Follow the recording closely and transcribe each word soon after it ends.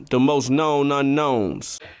The most known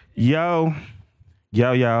unknowns. Yo.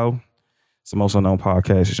 It's the most unknown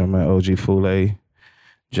podcast. It's your man OG Fule.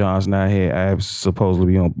 John's not here. Ab's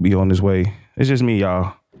supposedly be on his way. It's just me,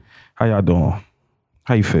 y'all. How y'all doing?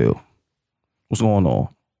 How you feel? What's going on?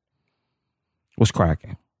 What's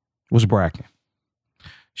cracking? What's bracking?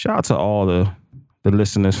 Shout out to all the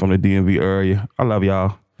listeners from the DMV area. I love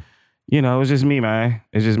y'all. You know, it's just me, man.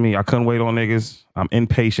 It's just me. I couldn't wait on niggas. I'm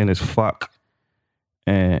impatient as fuck.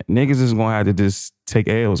 And niggas is gonna have to just take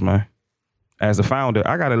L's, man. As a founder,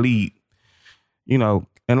 I gotta lead. You know,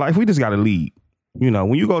 in life, we just gotta lead. You know,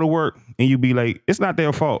 when you go to work and you be late, it's not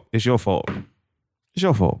their fault. It's your fault. It's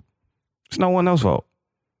your fault. It's no one else's fault.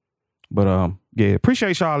 But yeah,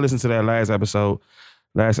 appreciate y'all listening to that last episode.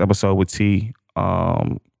 Last episode with T.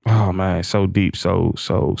 Oh man, so deep, so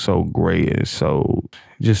great, and so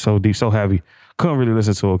deep, so heavy. Couldn't really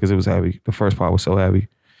listen to it because it was heavy. The first part was so heavy.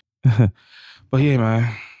 But yeah,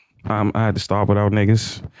 man, I had to start without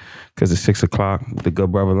niggas because it's 6 o'clock. The good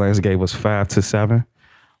brother Lance gave us 5 to 7.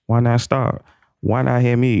 Why not start? Why not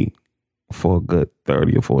hear me for a good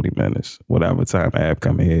 30 or 40 minutes, whatever time Ab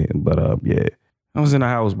come in? But yeah, I was in the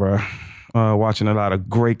house, bro, watching a lot of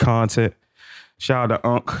great content. Shout out to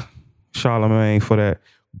Unc Charlemagne for that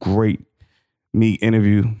great Meek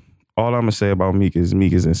interview. All I'm gonna say about Meek is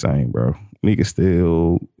insane, bro. Meek is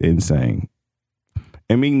still insane,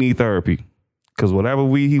 and Meek need therapy. Because whatever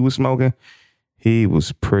weed he was smoking, he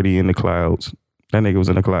was pretty in the clouds. That nigga was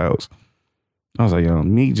in the clouds. I was like, yo,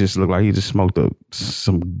 Meek just looked like he just smoked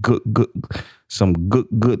some good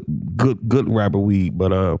rapper weed.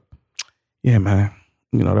 But yeah, man,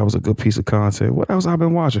 you know, that was a good piece of content. What else I've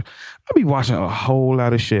been watching? I be watching a whole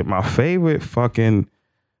lot of shit. My favorite fucking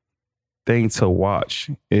thing to watch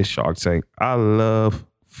is Shark Tank. I love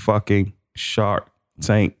fucking Shark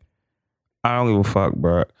Tank. I don't give a fuck,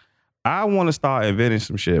 bro. I want to start inventing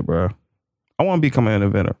some shit, bro. I want to become an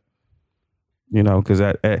inventor. You know, because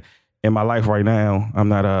in my life right now,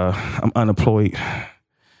 I'm unemployed.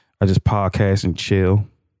 I just podcast and chill.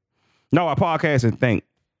 No, I podcast and think.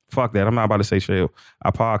 Fuck that. I'm not about to say chill. I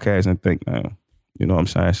podcast and think now. You know what I'm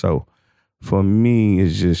saying? So for me,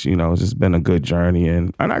 it's just, you know, it's just been a good journey.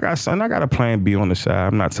 And I got a plan B on the side.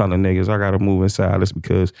 I'm not telling niggas I got to move inside this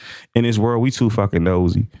because in this world, we too fucking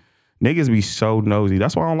nosy. Niggas be so nosy.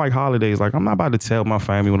 That's why I don't like holidays. Like, I'm not about to tell my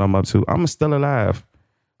family what I'm up to. I'm still alive.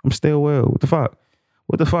 I'm still well. What the fuck?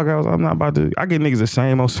 I'm not about to. I get niggas the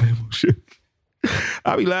same old shit.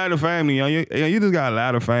 I be lying to family, yo. You just got to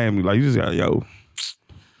lie to family. Like, you just got, yo.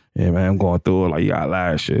 Yeah, man, I'm going through it. Like, you got to lie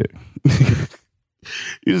and shit.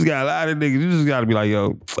 You just got to lie to niggas. You just got to be like,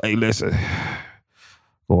 yo, hey, listen.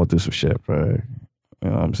 Going through some shit, man. You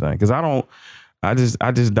know what I'm saying? Because I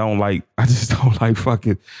just don't like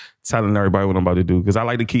fucking telling everybody what I'm about to do because I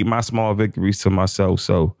like to keep my small victories to myself.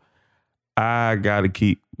 So I got to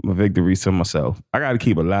keep my victories to myself. I got to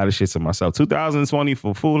keep a lot of shit to myself. 2020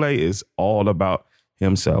 for Fule is all about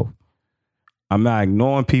himself. I'm not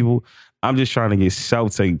ignoring people. I'm just trying to get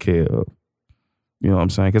self taken care of. You know what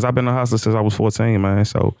I'm saying? Because I've been a hustler since I was 14, man.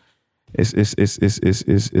 So it's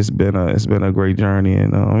been a great journey,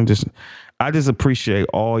 and I just appreciate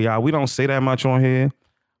all y'all. We don't say that much on here,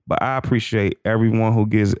 but I appreciate everyone who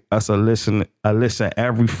gives us a listen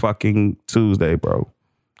every fucking Tuesday, bro.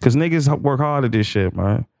 Cause niggas work hard at this shit,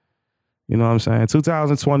 man. You know what I'm saying?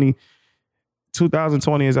 2020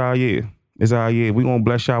 is our year. It's our year. We gonna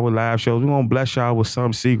bless y'all with live shows. We gonna bless y'all with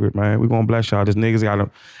some secret, man. We gonna bless y'all. This niggas gotta.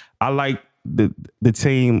 I like the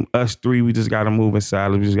team, us three. We just gotta move inside.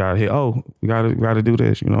 We just gotta hit. Oh, we gotta do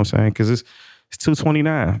this. You know what I'm saying? Cause it's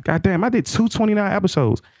 229. Goddamn, I did 229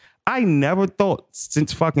 episodes. I never thought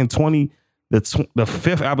since fucking the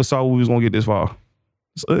fifth episode we was gonna get this far.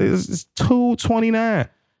 So it's 229.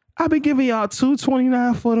 I've been giving y'all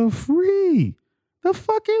 229 for the free. The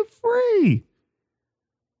fucking free.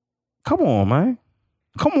 Come on, man.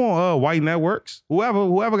 Come on, white networks.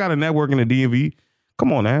 Whoever got a network in the DMV,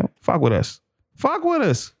 come on now. Fuck with us.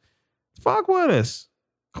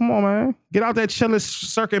 Come on, man. Get out that chilling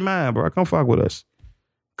circuit mind, bro. Come fuck with us.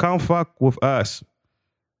 Come fuck with us.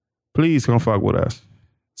 Please come fuck with us.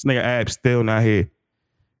 This nigga Ab still not here.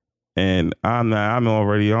 And I'm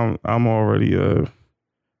already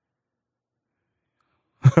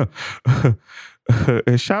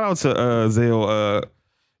and shout out to Zale.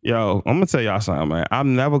 Yo, I'm gonna tell y'all something, man.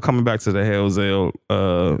 I'm never coming back to the Hell Zale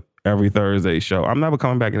every Thursday show. I'm never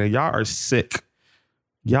coming back in there. Y'all are sick.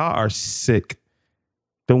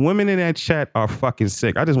 The women in that chat are fucking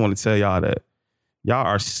sick. I just want to tell y'all that. Y'all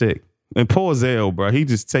are sick. And poor Zale, bro. He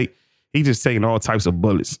just taking all types of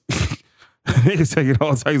bullets. He's taking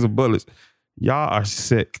all types of bullets. Y'all are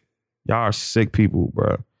sick. Y'all are sick people,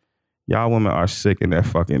 bro. Y'all women are sick in that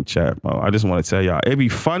fucking chat, bro. I just want to tell y'all, it be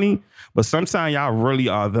funny, but sometimes y'all really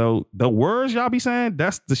are, though. The words y'all be saying,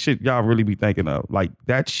 that's the shit y'all really be thinking of. Like,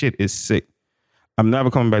 that shit is sick. I'm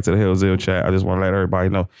never coming back to the Hillsville chat. I just want to let everybody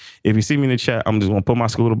know. If you see me in the chat, I'm just going to put my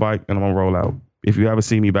scooter bike and I'm going to roll out. If you ever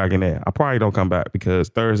see me back in there, I probably don't come back because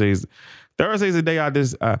Thursday's the day I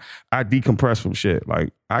decompress from shit.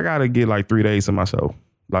 Like, I got to get like 3 days to myself.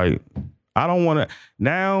 Like, I don't want to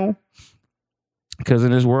now, because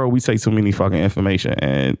in this world, we take too many fucking information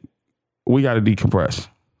and we got to decompress.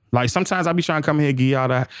 Like, sometimes I be trying to come here and give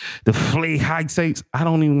y'all the flea high takes. I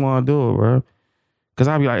don't even want to do it, bro. Because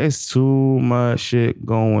I be like, it's too much shit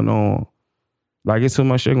going on. Like, it's too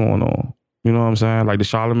much shit going on. You know what I'm saying? Like, the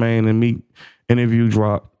Charlamagne and Meek interview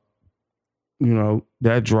drop. You know,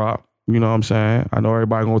 that drop. You know what I'm saying? I know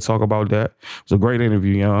everybody going to talk about that. It was a great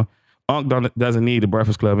interview, you know. Unc doesn't need the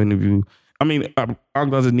Breakfast Club interview. I mean,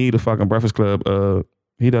 Unc doesn't need the fucking Breakfast Club.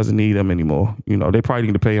 He doesn't need them anymore. You know, they probably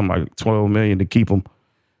need to pay him like $12 million to keep him.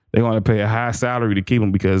 They're going to pay a high salary to keep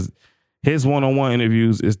him because his one-on-one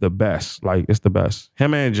interviews is the best. Like, it's the best.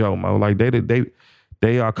 Him and Joe Mo, like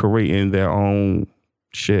they are creating their own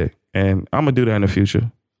shit. And I'm gonna do that in the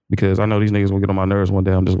future because I know these niggas will get on my nerves one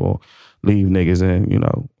day. I'm just gonna leave niggas and, you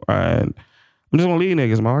know, and I'm just gonna leave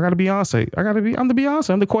niggas, man. I gotta Beyonce. I'm the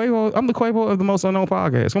Beyonce. I'm the Quavo of the Most Unknown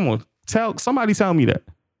Podcast. Come on. Somebody tell me that.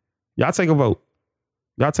 Y'all take a vote.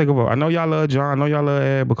 I know y'all love John, I know y'all love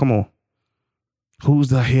Ed, but come on. Who's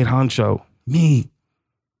the head honcho?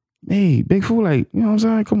 Me, Big Fool, like, you know what I'm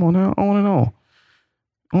saying? Come on now, on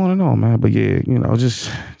and on, man. But yeah, you know,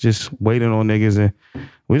 just waiting on niggas, and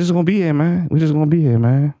we're just gonna be here, man. We just gonna be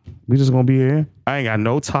here. I ain't got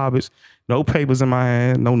no topics, no papers in my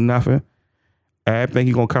hand, no nothing. I think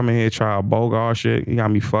he gonna come in here and try a Bogart shit. He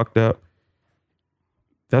got me fucked up.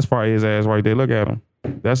 That's probably his ass right there. Look at him.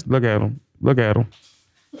 Look at him.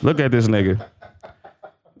 Look at this nigga.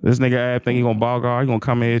 This nigga Ab think he gonna Bogart. He gonna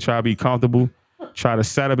come in here, try to be comfortable. Try to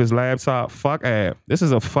set up his laptop. Fuck Ab. This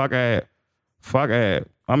is a fuck Ab.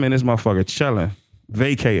 I'm in this motherfucker chilling,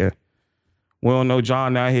 vacating. We don't know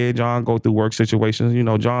John out here. John go through work situations. You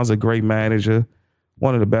know, John's a great manager.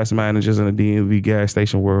 One of the best managers in the DMV gas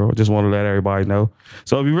station world. Just want to let everybody know.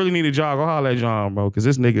 So if you really need a job, go holler at John, bro. Because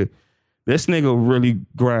this nigga really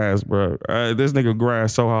grinds, bro. This nigga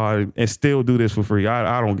grinds so hard and still do this for free.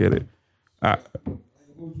 I don't get it.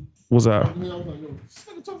 What's up?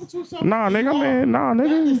 Nah, nigga, man. Nah, nigga.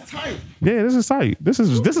 That is tight. Yeah, this is tight. This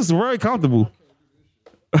is very comfortable.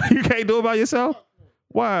 You can't do it by yourself?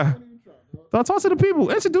 Why? Don't talk to the people.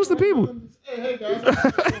 Introduce the people. Hey, guys.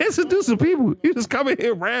 Introduce the people. You just come in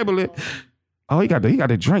here rambling. Oh, he got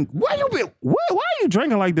the drink. Why are you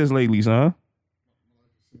drinking like this lately, son?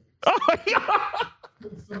 Oh,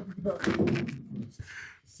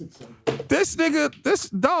 this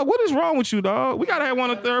dog, what is wrong with you, dog? We gotta have one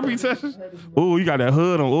of the therapy sessions. Oh, you got that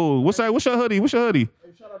hood on. Oh, what's that? What's your hoodie?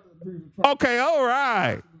 Okay, all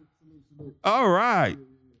right.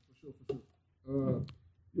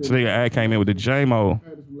 This nigga Ad came in with the J-Mo.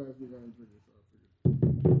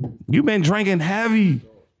 You been drinking heavy.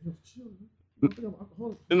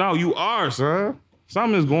 No, you are, son.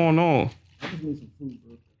 Something is going on.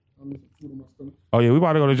 Oh yeah, we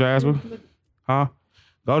about to go to Jasper. Huh?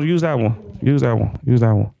 Go use that one.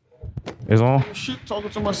 It's on. Shit,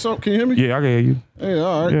 talking to myself. Can you hear me? Yeah, I can hear you. Yeah,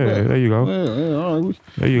 all right. Yeah, there you go. Yeah, all right.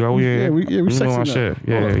 There you go. Yeah, we sexy now. Shit.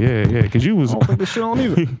 Yeah. Cause you was. I don't think this shit on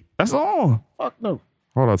either. That's on. Fuck no.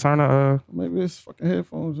 Hold on, turn the. Maybe it's fucking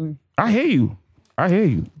headphones in. I hear you.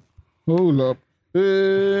 Hold up.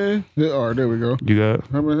 Yeah. All right, there we go. You got.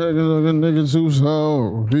 How many niggas who's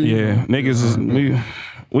how? Yeah, niggas is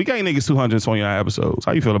we got niggas 229 episodes.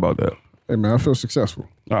 How you feel about that? Hey man, I feel successful.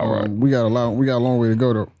 All right. We got a long way to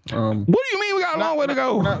go though. What do you mean we got a long way to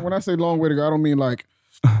go? When I say long way to go, I don't mean like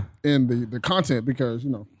in the content because,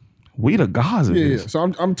 you know. We the gods of this. Yeah. So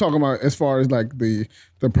I'm talking about as far as like the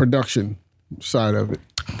production side of it.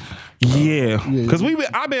 Yeah. Cause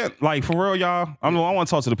I've been like, for real, y'all. I want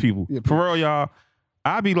to talk to the people. Yeah, for real, y'all.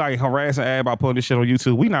 I be like harassing Ad about putting this shit on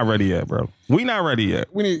YouTube. We not ready yet, bro. We not ready yet.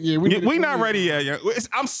 We not ready yet.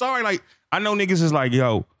 I'm sorry. Like, I know niggas is like,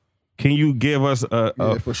 yo, can you give us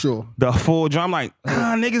for sure the full drum? I'm like,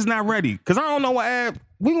 niggas not ready. Cause I don't know what Ad.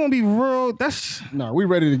 We gonna be real. We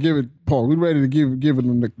ready to give it, Paul. We ready to give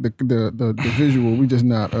them the visual. We just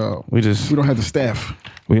not. We don't have the staff.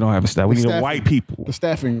 We don't have a staff. We need white people. The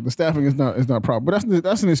staffing is not proper. But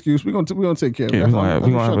that's an excuse. We gonna take care of it. Yeah,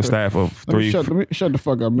 we gonna have a staff of 3. Let me shut the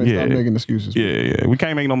fuck up, man. Stop making excuses. Yeah. We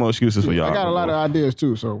can't make no more excuses for y'all. I got a lot of ideas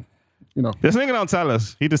too. So you know. This nigga don't tell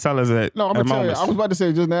us. He just tell us that. No, I'm gonna tell you. I was about to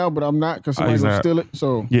say just now, but I'm not because somebody's gonna steal it.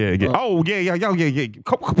 So yeah. Yeah.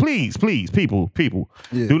 Please, people.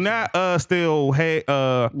 Yeah. Do not steal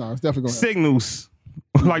no, it's definitely gonna signals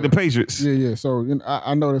like the Patriots. Yeah. So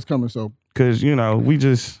I know that's coming. So because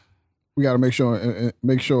we got to make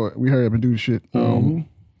sure we hurry up and do the shit. You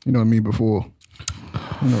know what I mean? Before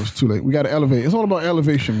it's too late. We got to elevate. It's all about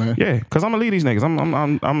elevation, man. Yeah, because I'm gonna lead these niggas.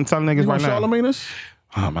 I'm telling niggas right now. Charlemagne us?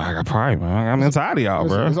 Oh man, I probably, man. I'm tired of y'all,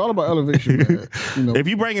 bro. It's all about elevation, man. If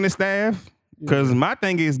you bringing the staff, because my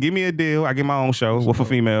thing is, give me a deal. I get my own show with a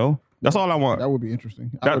female. That's all I want. That would be interesting.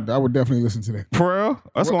 I would definitely listen to that. For real?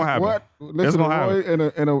 That's going to happen. What? It's going to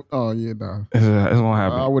happen. Oh, yeah, nah. It's going to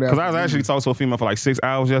happen. Because I was actually talking to a female for like 6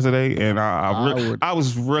 hours yesterday, and I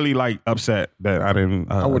was really like upset that I didn't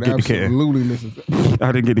get the kitten. Absolutely listen to that.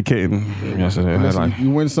 I didn't get the kitten yesterday. Listen, you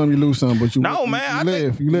win some, you lose some, but you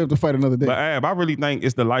live to fight another day. But Ab, I really think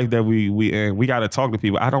it's the life that we in. We got to talk to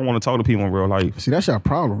people. I don't want to talk to people in real life. See, that's your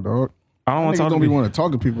problem, dog. I don't want to talk to people. Don't want to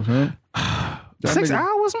talk to people, man. 6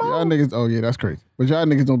 hours, man? Y'all niggas, oh yeah, that's crazy. But y'all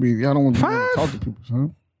niggas y'all don't want to talk to people,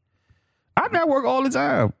 son. I network all the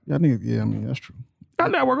time. Y'all niggas, yeah, I mean, that's true. I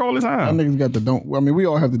network all the time. Y'all niggas got the we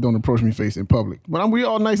all have the don't approach me face in public. But we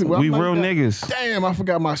all nice. We real niggas. Damn, I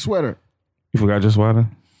forgot my sweater. You forgot your sweater?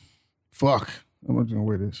 Fuck. I'm not gonna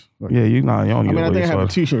wear this. But, yeah, you don't need to wear I think I have sweater. a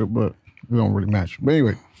t-shirt, but it don't really match. But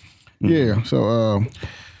anyway, yeah, so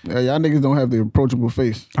y'all niggas don't have the approachable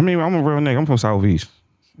face. I mean, I'm a real nigga. I'm from Southeast.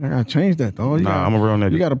 I gotta change that, though. I'm a real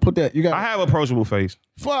nigga. You gotta put that. I have approachable face.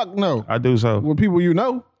 Fuck no. I do so. With people you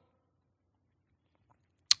know.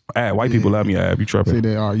 White people love me. You tripping? Say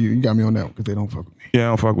they are. You got me on that because they don't fuck with me. Yeah, I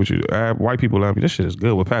don't fuck with you. White people love me. This shit is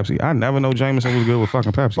good with Pepsi. I never know Jameson was good with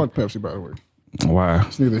fucking Pepsi. Fuck Pepsi, by the way. Why?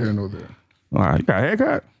 It's neither here nor there. Why? You got a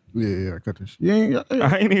haircut? Yeah, I cut this.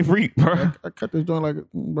 I ain't even freak, bro. I cut this joint like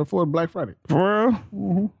before Black Friday. For real?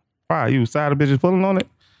 Mm-hmm. Why? You side of bitches pulling on it?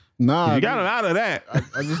 Nah. You got a lot of that.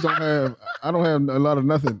 I just don't have, I don't have a lot of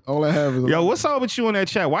nothing. All I have is what's up with you in that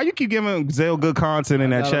chat? Why you keep giving Zell good content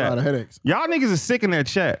in that chat? A lot of headaches. Y'all niggas are sick in that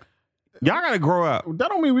chat. Y'all gotta grow up. That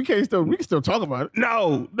don't mean we can still talk about it.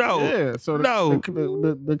 No. Yeah. So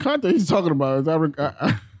the content he's talking about is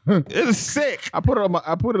it's sick. I put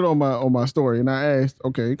it on my story and I asked,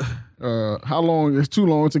 okay, how long is too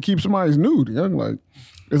long to keep somebody's nude? Like,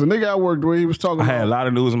 there's a nigga I worked with. He was talking. I had a lot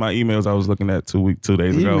of news in my emails. I was looking at 2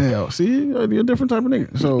 days ago. See, you're a different type of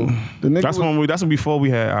nigga. So the nigga that's when before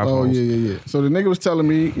we had iPhones. Oh yeah. So the nigga was telling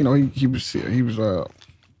me, he was.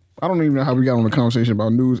 I don't even know how we got on the conversation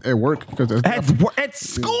about news at work because at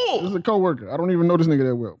school. This is a coworker. I don't even know this nigga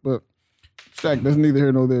that well, but fact, that's neither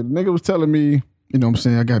here nor there. The nigga was telling me, you know what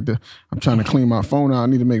I'm saying, I'm trying to clean my phone out. I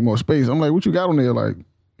need to make more space. I'm like, what you got on there? Like,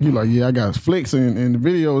 he like, yeah, I got flicks and the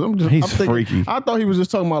videos. He's freaky. I thought he was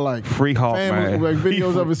just talking about like freak hawk, man. Like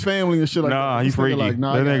videos of his family and shit like that. Nah, he's freaky. Like,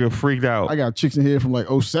 that nigga freaked out. I got chicks in here from like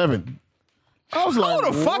 07. I was like,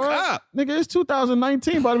 hold the fuck up. Nigga, it's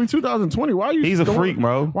 2019, about to be 2020. Why are you He's a freak,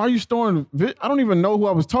 bro. Why are you storing I don't even know who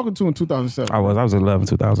I was talking to in 2007. I was 11,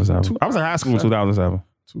 2007. I was in high school in 2007.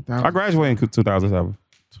 I graduated in 2007.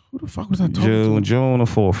 Who the fuck was I talking to? June the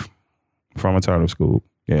 4th from alternative school.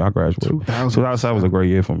 Yeah, I graduated. 2007 was a great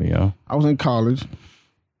year for me, yo. I was in college.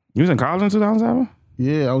 You was in college in 2007?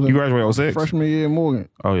 Yeah, I was. You graduated 06? Freshman year in Morgan.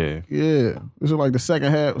 Oh yeah. Yeah, this was like the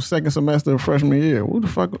second semester of freshman year. Who the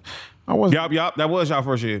fuck? I was. Yup. That was y'all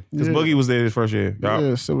first year. Because Boogie was there his first year. Yup.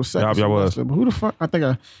 Yeah, so it was second semester. Was. But who the fuck? I think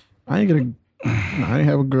I ain't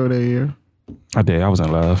have a girl that year. I did. I was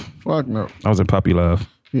in love. Fuck no. I was in puppy love.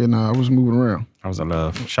 Yeah, I was moving around. I was in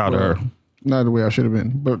love. Shout out to her. Not the way I should have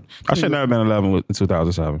been, but I should never been 11 in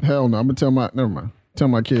 2007. Hell no. I'm gonna never mind. Tell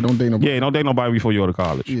my kid don't date nobody. Yeah, don't date nobody before you go to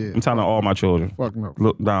college. Yeah. I'm telling all my children. Fuck no.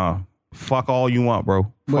 Look down. Fuck all you want,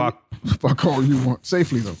 bro. Fuck all you want.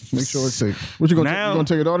 Safely though. Make sure it's safe. What you gonna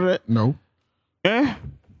take your daughter to that? No. Yeah.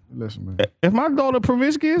 Listen, man. If my daughter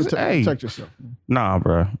promiscuous, protect yourself. Man. Nah,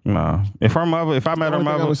 bro. Nah. If I met her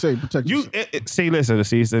mother, I would say protect yourself.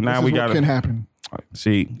 Listen. Now we got what can happen.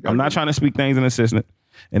 See, I'm not trying to speak things in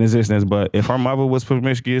existence, but if her mother was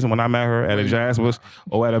promiscuous when I met her at a Jasper's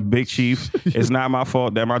or at a Big Chief, it's not my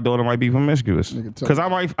fault that my daughter might be promiscuous. Because I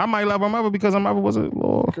might love her mother because her mother was a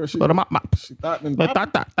little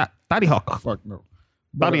daddy hawker. Fuck no.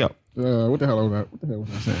 Daddy up. What the hell was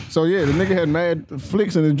I saying? So yeah, the nigga had mad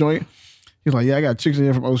flicks in the joint. He's like, yeah, I got chicks in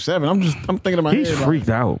here from 07. I'm thinking in my head. He's freaked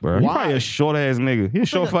out, bro. He's probably a short ass nigga. He's a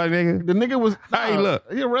short funny nigga. The nigga was hey,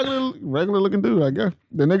 look. He a regular looking dude, I guess.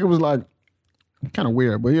 The nigga was like kind of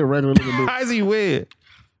weird, but he a regular looking dude. How is he weird?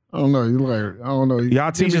 I don't know. He's like, I don't know.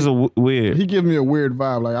 Y'all teachers are weird. He gives me a weird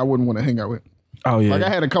vibe, like I wouldn't want to hang out with. Oh yeah. Like I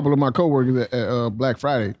had a couple of my coworkers at Black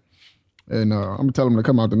Friday. And I'm gonna tell them to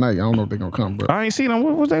come out tonight. I don't know if they're gonna come, but I ain't seen them.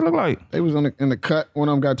 What they look like? they was in the cut. One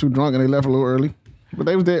of them got too drunk and they left a little early. But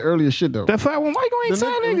they was there early as shit though. That fat one, why you ain't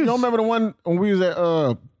tell You niggas? don't remember the one when we was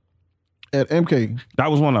at MK? That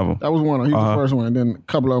was one of them. That was one. He was the first one, and then a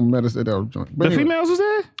couple of them met us at that joint. But The females was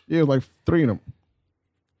there? Yeah, it was like 3 of them.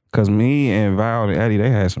 Cause me and Val and Eddie, they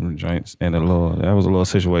had some joints and that was a little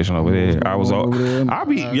situation over there.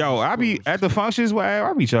 I be at the functions where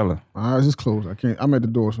I be chilling. My eyes is closed. I can't. I'm at the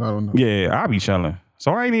door, so I don't know. Yeah, I be chilling.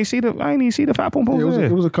 So I ain't even see the fat pom pom. Yeah,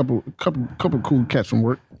 it was a couple cool cats from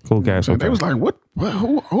work. Cool cats. And Okay. they was like, "What?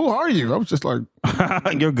 Who are you?" I was just like,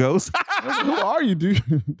 Your ghost. "Who are you, dude?"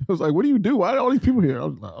 I was like, "What do you do? Why are all these people here?" I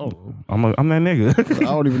was like, "Oh, I'm that nigga. I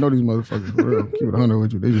don't even know these motherfuckers. For real. Keep it 100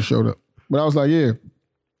 with you. They just showed up." But I was like, "Yeah."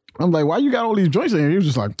 I'm like, "Why you got all these joints in here?" He was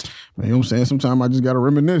just like, "Man, you know what I'm saying? Sometimes I just gotta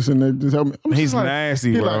reminisce and they just help me." I'm He's just like,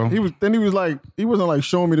 nasty, bro. He wasn't like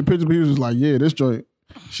showing me the picture, but he was just like, "Yeah, this joint.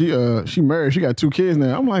 She married. She got 2 kids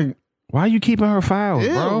now." I'm like, Why you keeping her files,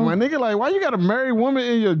 "Yeah, bro? my nigga, like, why you got a married woman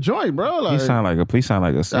in your joint, bro?" Like, He sound like a.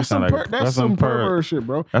 that's some pervert shit,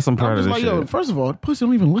 bro. That's some I'm pervert just like, shit. yo, first of all, the pussy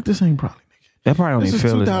don't even look the same, probably. That probably don't This even is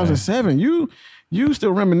feel it. man. 2007. You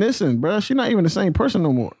still reminiscing, bro. She not even the same person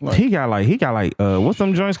no more. Like, He got like what's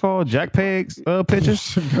them joints called? Jack Pegs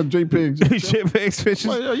pictures? got JPEG. Shit Pegs pictures.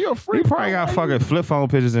 Like, yo, you a He freak. probably bro. got fucking flip phone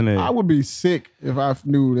pictures in there. I would be sick if I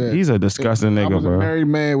knew that. He's a disgusting I nigga, was a bro. married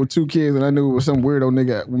man with 2 kids, and I knew it was some weirdo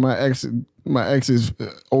nigga with my ex's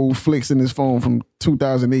old flicks in his phone from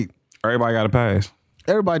 2008. Everybody got a pass.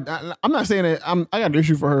 Everybody, I'm not saying that I got an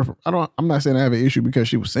issue for her. I'm not saying I have an issue because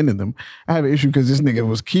she was sending them. I have an issue because this nigga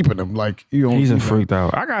was keeping them. Like, you know, He's a freaked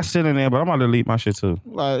out. I got shit in there, but I'm about to delete my shit too.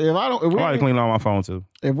 Like, if I don't, I'm about to clean all my phone too.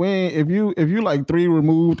 if you like 3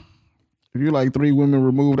 removed, if you like 3 women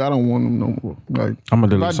removed, I don't want them no more. Like, I'm gonna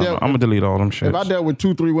if I delete some. dealt- I'm gonna delete all them shit. if I dealt with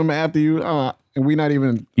 2-3 women after you, and we not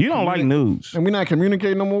even You don't like nudes. and we not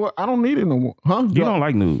communicating no more, I don't need it no more, huh? You don't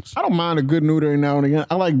like nudes. I don't mind a good nude every now and again.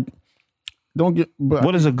 But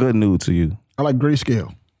What is a good nude to you? I like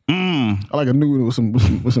grayscale. I like a nude with some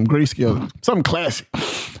grayscale, something classy.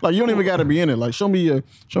 Like, you don't even got to be in it. Like, show me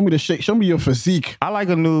the shape, show me your physique I like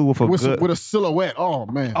a nude with a good. with a silhouette. Oh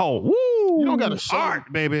man, Oh, woo! you don't got to show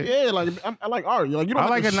art, baby. Yeah, like I like art. Like, you don't. I have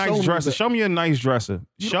like to a nice show me dresser. that- Show me a nice dresser.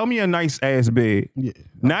 Show me a nice ass bed. Yeah.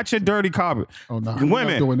 Not your dirty carpet. Oh, no, I'm not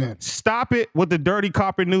Women, doing that. stop it with the dirty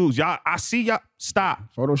carpet nudes. Y'all, I see y'all. Stop.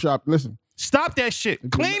 Photoshop. Listen, Stop that shit.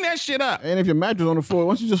 Clean that shit up. and if your mattress on the floor,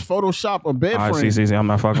 why don't you just Photoshop a bed All right, frame? see. I'm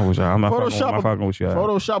not fucking with y'all. I'm not Photoshop fucking with y'all.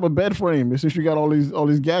 Photoshop a bed frame. Since you got all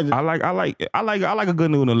these gadgets. I like a good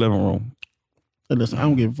nude in the living room. Hey, listen, I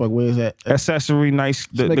don't give a fuck where it's at. Accessory, nice.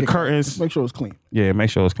 The Make it- curtains. just make sure it's clean. Yeah, make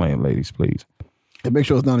sure it's clean, ladies, please. And make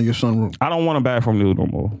sure it's down in your sunroom. I don't want a bathroom nude no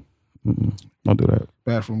more. Don't do that.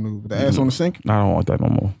 Bathroom nude. With the ass on the sink. I don't want that no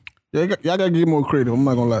more. Yeah, y'all gotta get more creative. I'm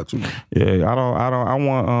not gonna lie to you. Yeah, I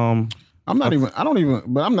want I'm not even. I don't even.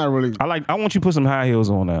 But I'm not really. I want you to put some high heels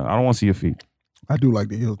on now. I don't want to see your feet. I do like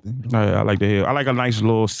the heel thing. I like the heel. I like a nice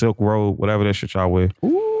little silk robe, whatever that shit y'all wear.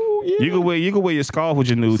 Ooh, yeah. You can wear your scarf with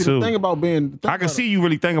your nude See, too. the thing about being. I can see you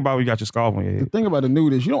really think about when you got your scarf on your The head. thing about the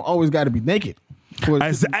nude is you don't always got to be naked. For the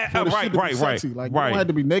Right, shit to be sexy. Like, you right. don't have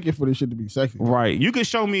to be naked for this shit to be sexy. Right. You can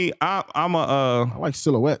show me. I like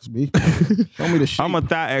silhouettes, b. Show me the shit. I'm a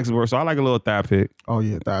thigh expert, so I like a little thigh pic. Oh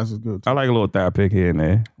yeah, thighs is good. I like a little thigh pic here and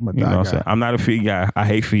there. I'm a You know thigh what I'm guy. saying? I'm not a feet guy. I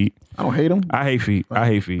hate feet. I don't hate them. I hate feet. I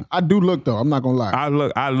hate feet. I do look though. I'm not gonna lie. I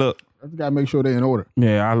look. I just gotta make sure they're in order.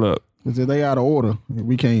 Yeah, I look. Because if they out of order,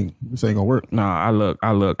 we can't. This ain't gonna work. Nah,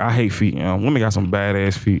 I look. I hate feet. You know? Women got some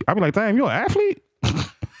badass feet. I be like, damn, you an athlete?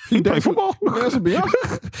 You play football? That's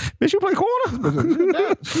Beyonce. Bitch, you play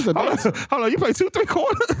corner? She's a dancer. Hold on, you play 2-3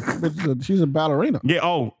 corner? Bitch, she's a ballerina. Yeah,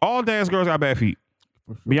 all dance girls got bad feet.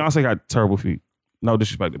 Beyonce got terrible feet. No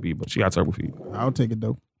disrespect to B, but she got terrible feet. I'll take it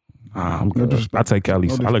though. I'm good. I take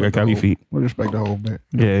Kelly's. No I look at disrespect the Kelly whole- feet. No respect the whole bed.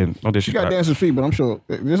 Yeah, no She got disrespect. dancing feet, but I'm sure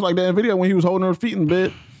just like that video when he was holding her feet in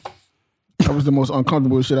bed. That was the most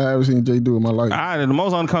uncomfortable shit I ever seen Jay do in my life. The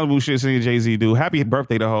most uncomfortable shit seeing Jay-Z do. Happy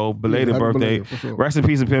birthday to Ho. Belated happy birthday. belated, for sure. Rest in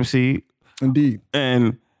peace to Pimp C. Indeed.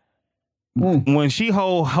 And when she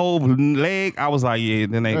hold leg, I was like, yeah,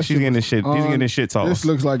 then That she's getting this shit. He's getting this shit tossed. This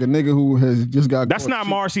looks like a nigga who has just got. That's caught not cheating.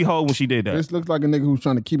 Marcy Ho when she did that. This looks like a nigga who's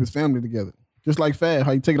trying to keep his family together. Just like Fad,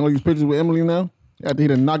 how you taking all these pictures with Emily now? After he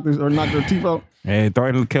done knocked her teeth out. And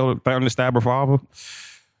threatening to stab her father.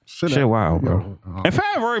 Shit wild, bro. And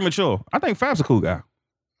Fab very mature. I think Fab's a cool guy.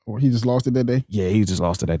 Or he just lost it that day. Yeah, he just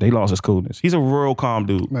lost it that day. He lost his coolness. He's a real calm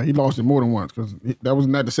dude. Nah, he lost it more than once because that was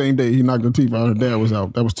not the same day he knocked her teeth out. Her dad was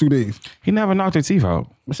out. That was 2 days. He never knocked her teeth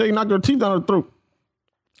out. I say he knocked her teeth down her throat.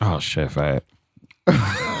 Oh shit, Fab.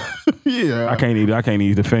 Yeah. I can't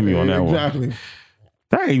even defend you on that one. Exactly.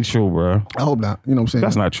 That ain't true, bro. I hope not. You know what I'm saying?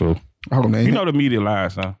 That's not true. I hope not. You know the media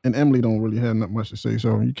lies, huh? And Emily don't really have not much to say,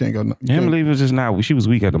 so you can't go. Emily was just not. She was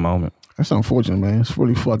weak at the moment. That's unfortunate, man. It's a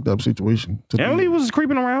really fucked up situation. Emily was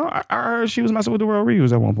creeping around. I heard she was messing with Darrell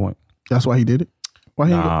Reeves at one point. That's why he did it. Why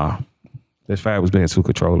he? Nah, this fat was being too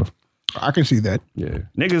controller. I can see that. Yeah,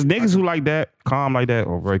 niggas who like that, calm like that,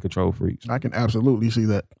 are very control freaks. I can absolutely see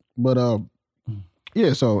that. But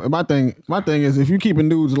yeah. So my thing is, if you keeping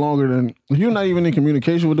dudes longer than, if you're not even in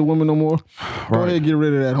communication with the woman no more, go ahead and get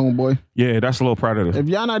rid of that, homeboy. Yeah, that's a little predator. If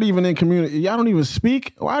y'all not even in community, y'all don't even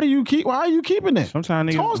speak. Why are you keeping that?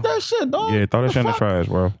 Sometimes niggas toss that shit, dog. Yeah, throw that shit in the trash,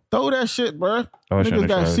 bro. Throw that shit, bro. Throw that shit in Niggas the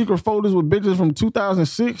got trash. secret folders with bitches from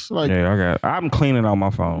 2006. Like, Yeah, I'm cleaning out my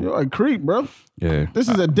phone. you're a creep, bro. Yeah. This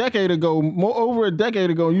is a decade ago, over a decade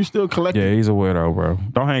ago. You still collecting. Yeah, he's a weirdo, bro.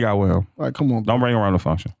 Don't hang out with him. Like, come on, bro. Don't bring him around the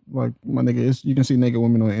function. Like, my nigga, you can see naked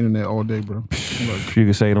women on the internet all day, bro. Like, You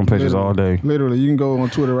can say them pictures all day. literally, you can go on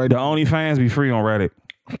Twitter right The now. OnlyFans be free on Reddit.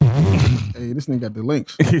 Hey, this nigga got the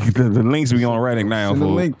links. the links be on Reddit now. Send the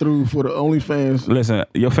Fool. link through for the OnlyFans. Listen,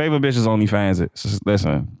 your favorite bitch is OnlyFans.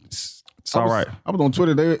 Listen, it's all right. I was on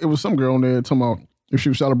Twitter. It was some girl on there talking about if she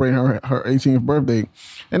was celebrating her 18th birthday.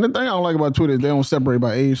 And the thing I don't like about Twitter is they don't separate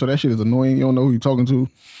by age, so that shit is annoying. You don't know who you're talking to.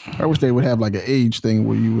 I wish they would have like an age thing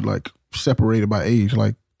where you would like separate it by age.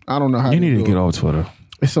 Like, I don't know how You they need to do get it. off Twitter.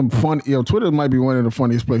 It's some fun. Twitter might be one of the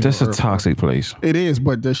funniest places. That's on a earth. toxic place. It is,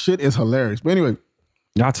 but the shit is hilarious. But anyway,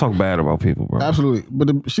 Y'all talk bad about people, bro. absolutely.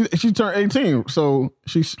 But she turned 18, so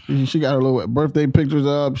she got her little birthday pictures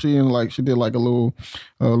up. She did like a little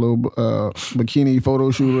bikini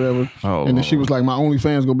photo shoot or whatever. Oh, and then she was like, "My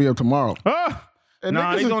OnlyFans gonna be up tomorrow." And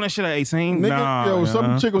Nah, niggas they is- doing that shit at 18. Nigga, Nah,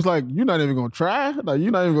 some chick was like, "You're not even gonna try. Like,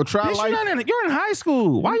 you're not even gonna try Bitch, life. you're in high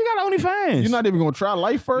school. Why you got OnlyFans? You're not even gonna try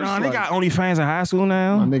life first. Nah, Like, they got OnlyFans in high school my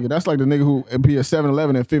now. nigga, that's like the nigga who be at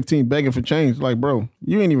 7-Eleven at 15 begging for change. Like, bro,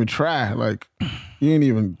 you ain't even try. Like, you ain't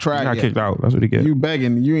even He tried got yet. kicked out. That's what he get. You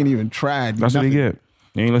begging, you ain't even tried. That's what he nothing. get.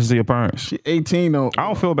 You ain't listen to your parents. She 18 though. I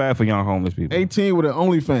don't feel bad for young homeless people. 18 with an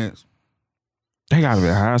OnlyFans. They gotta be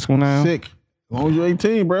in high school now. Sick. As long as you're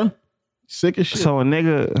 18, bro. Sick as shit. So a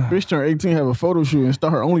nigga, Bitch turn 18, have a photo shoot, and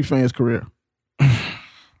start her OnlyFans career.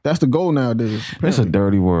 That's the goal nowadays. it's a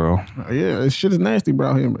dirty world. Yeah, this shit is nasty,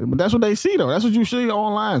 bro. Here, but that's what they see though. That's what you see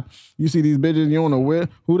online. You see these bitches, you don't know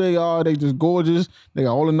who they are. They just gorgeous. They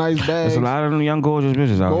got all the nice bags. There's a lot of them young gorgeous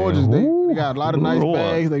bitches out Gorgeous. there. They got a lot of nice Lord.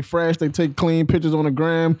 bags. They fresh. They take clean pictures on the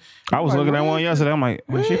gram. I was Like, looking at where one is yesterday. I'm like,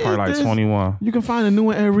 where she probably is like this? 21. You can find a new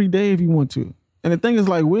one every day if you want to. And the thing is,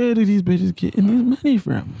 like, where do these bitches getting this money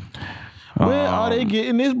from? Where are they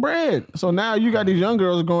getting this bread? So now you got these young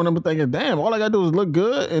girls growing up and thinking, damn, all I gotta do is look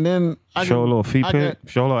good, and then I Show a can, little feet I pic, can-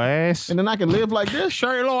 show a little ass. and then I can live like this.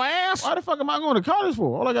 Show your little ass Why the fuck am I going to college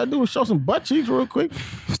for? All I gotta do is show some butt cheeks real quick.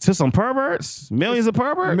 to some perverts. Millions of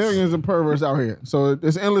perverts. Millions of perverts out here. So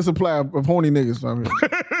it's endless supply of horny niggas out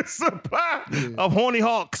here. Supply of horny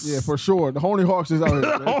hawks. Yeah, for sure. The horny hawks is out here.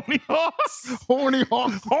 Man. horny hawks. Horny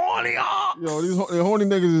hawks. Horny hawks. Yo, the horny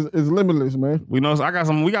niggas is limitless, man. We know.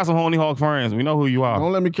 We got some horny hawk friends. We know who you are.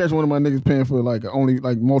 Don't let me catch one of my niggas paying for like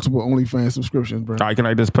multiple OnlyFans subscriptions, bro. All right, can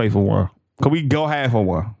I just pay for one? Could we go half on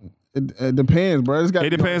one? It depends, bro. It's got It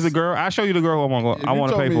depends the girl. I'll show you the girl I If want you to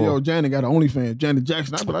told pay me, for. Yo, Janet got an OnlyFans. Janet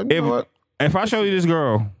Jackson. I'd be like, you know what? If I show you this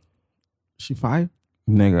girl, She fire?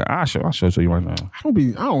 nigga, I'll show it to you right now. I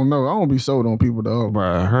don't know. I don't be sold on people though.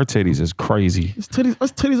 Bruh, her titties is crazy. It's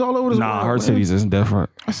titties all over this Nah, world, her man. titties is different.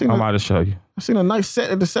 seen I'm her- about to show you. I seen a nice set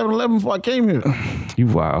at the 7-Eleven before I came here. You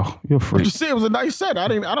wow. You're a freak. You see, it was a nice set.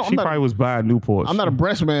 She probably was buying Newports. I'm not a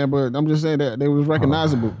breast man, but I'm just saying that they was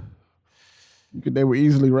recognizable. They were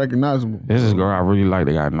easily recognizable. This is a girl I really like.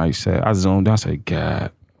 They got a nice set. I zoomed. I said,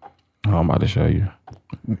 God. Oh, I'm about to show you.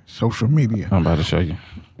 Social media. I'm about to show you.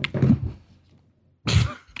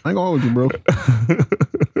 I ain't gonna hold you, bro.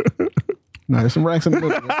 Nah, there's some racks in the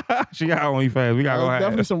middle. Man. She got OnlyFans. We got to go There's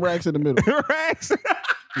definitely have some racks in the middle. racks.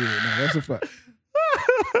 Yeah, nah, that's a fact.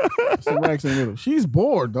 Some racks in the middle. She's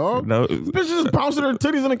bored, dog. No, This bitch is just bouncing her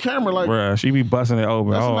titties in the camera like bruh, she be busting it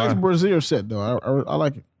open. that's Oh, a nice brassiere set though. I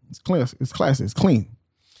like it. It's classy. It's classy. It's clean.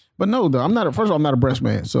 But no, though, first of all, I'm not a breast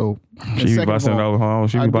man. So she be busting it open. Huh?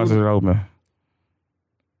 She I be do- busting it open.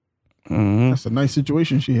 Mm-hmm. That's a nice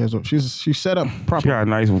situation she has. She's set up She properly. got a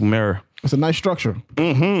nice mirror. It's a nice structure.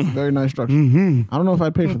 Mm-hmm. Very nice structure. Mm-hmm. I don't know if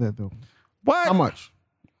I'd pay for that though. What? How much?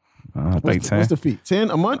 I think 10. What's the fee?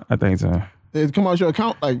 10 a month? I think 10. It come out your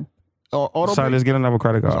account like auto So pay? let's get another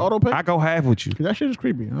credit card. It's auto pay? I go half with you. 'Cause that shit is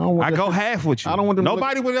creepy. I don't want I that go shit. half with you. I don't want them to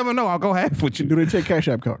Nobody would ever know. I'll go half with you. Do they take Cash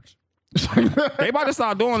App cards? They about to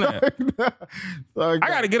start doing that. Like, I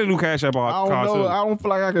got to get a new Cash App I don't know. too. I don't feel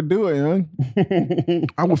like I could do it, man.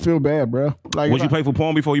 I would feel bad, bro. Like, Would you pay for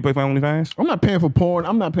porn before you pay for OnlyFans? I'm not paying for porn.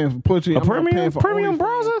 I'm not paying for pussy. I'm not paying for premium OnlyFans.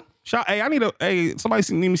 browser? Hey, I need somebody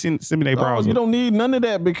need me send me their browser. You don't need none of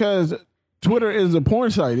that because Twitter is a porn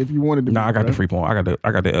site if you wanted to. Nah, I got the free porn. I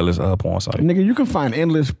got the endless porn site. Nigga, you can find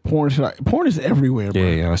endless porn site. Porn is everywhere, bro.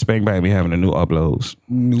 Yeah. Spank Bang be having the new uploads.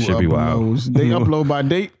 Should be wild. They upload by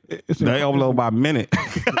date. They upload by minute.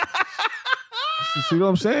 See what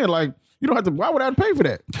I'm saying? Like, you don't have to. Why would I pay for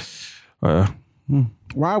that?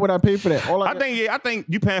 Why would I pay for that? I think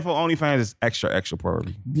you paying for OnlyFans is extra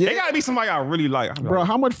priority. Yeah. It gotta be somebody I really like. Bro,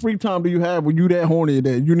 how much free time do you have when you that horny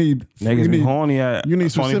that you need? Niggas be horny at You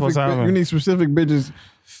need specific. 24/7. You need specific bitches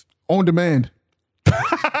on demand.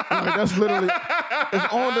 Like, that's literally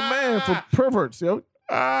it's on demand for perverts, yo.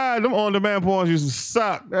 Them on-demand porns used to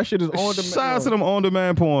suck. That shit is on demand. Shout out to them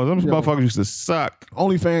on-demand porns. Them motherfuckers used to suck.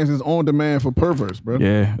 OnlyFans is on demand for perverts, bro.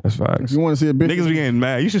 Yeah, that's facts. If you want to see a bitch, Niggas be getting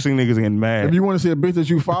mad. You should see niggas getting mad. if you want to see a bitch that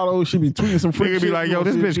you follow, she be tweeting some freak Nigga shit. be like, You yo,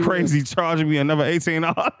 wanna this see if bitch she- crazy, charging me another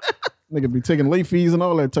 $18. Nigga be taking late fees and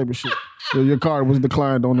all that type of shit. So your card was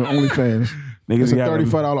declined on the OnlyFans. Niggas It's a be having-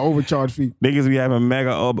 $35 overcharge fee. Niggas be having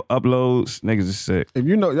mega uploads. Niggas is sick. If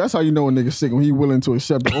you know, that's how you know a nigga sick when he willing to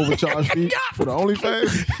accept the overcharge fee for the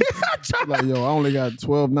OnlyFans. Like, yo, I only got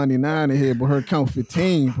 $12.99 in here, but her count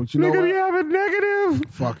 15. But you know Nigga be what? having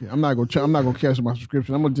negative. Fuck it. I'm not gonna cancel my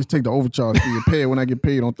subscription. I'm gonna just take the overcharge fee and pay it when I get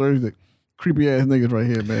paid on Thursday. Creepy ass niggas right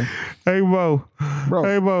here, man. Hey, Bo. Bro.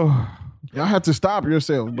 Hey, Bo. Y'all have to stop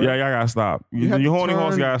yourselves, bro. Yeah, y'all gotta stop. have You to horny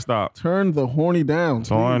horse turn- gotta stop. Turn the horny down.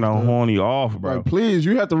 Turn the please, bro. horny off, bro. Like, please,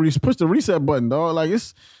 you have to push the reset button, dog. Like,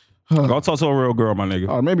 it's Go talk to a real girl, my nigga.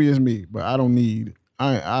 or maybe it's me, but I don't need.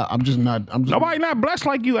 I'm just not. I'm just. Nobody not blessed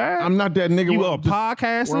like you, Al. I'm not that nigga. You where a I'm just-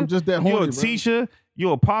 podcaster. where I'm just that You horny, a bro. teacher.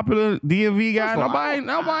 You a popular DMV guy. I Nobody ain't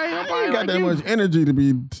got like that you. much energy to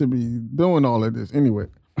be doing all of this anyway.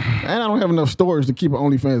 And I don't have enough storage to keep an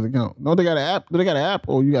OnlyFans account. Don't they got an app? Do they got an app,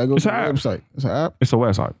 or you gotta go to the an app. website? It's an app. It's a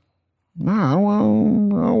website. Nah, I don't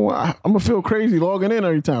want. I'm gonna feel crazy logging in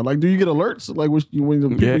every time. Like, do you get alerts? Like, when the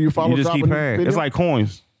people you follow you just drop keep a new paying. video? It's like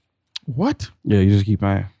coins. What? Yeah, you just keep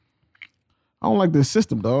paying. I don't like this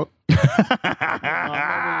system, dog. I'm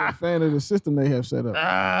not a fan of the system they have set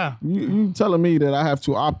up. You telling me that I have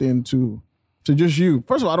to opt into to just you?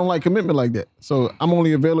 First of all, I don't like commitment like that. So I'm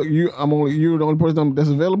only available. You're the only person that's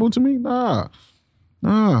available to me. Nah.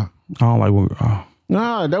 I don't like what.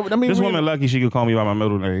 Nah. That means This we woman lucky she could call me by my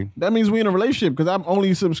middle name. that means we in a relationship because I'm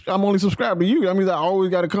only subscribed to you. That means I always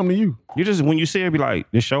got to come to you. You just when you see her, be like,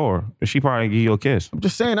 just show her. And she probably give you a kiss. I'm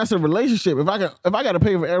just saying that's a relationship. If I got to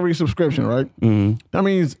pay for every subscription, right? Mm-hmm. That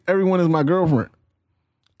means everyone is my girlfriend.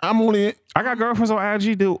 I'm only. I got girlfriends on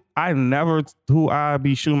IG, dude. I never who I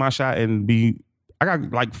be shooting my shot and be. I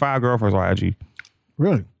got like 5 girlfriends on IG.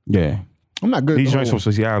 Really? Yeah. I'm not good. These at the joints whole-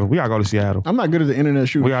 from Seattle. We gotta go to Seattle. I'm not good at the internet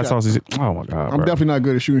shooting. We gotta shots. talk to. Oh my god, I'm bro. definitely not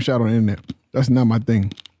good at shooting shot on the internet. That's not my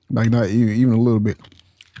thing. Like not even a little bit.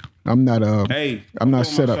 I'm not. Hey, I'm not come on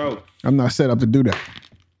set my up. show. I'm not set up to do that.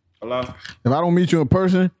 Hello. If I don't meet you in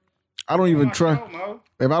person, I don't even try.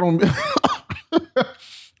 If I don't,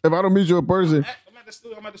 if I don't meet you in person,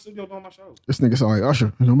 I'm at the studio doing my show. this nigga sound like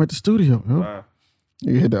Usher. You know, I'm at the studio. Yo. Wow.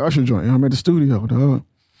 You hit the Usher joint. I'm at the studio, dog.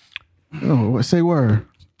 You know what? Say word.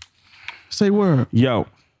 Say word. Yo.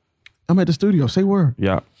 I'm at the studio. Say word.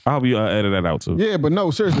 Yeah. I hope you edit that out too. Yeah, but no,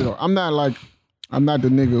 seriously though, I'm not the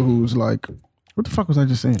nigga who's like, what the fuck was I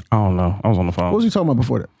just saying? I don't know. I was on the What phone. was you talking about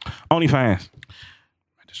before that? OnlyFans.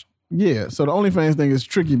 Yeah, so the OnlyFans thing is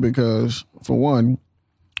tricky because, for one,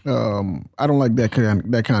 I don't like that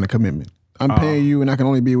kind of commitment. I'm paying you and I can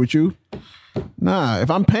only be with you. Nah, if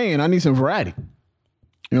I'm paying, I need some variety. You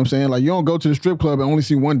know what I'm saying? Like, you don't go to the strip club and only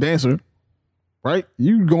see one dancer, right?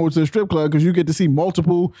 You go to the strip club because you get to see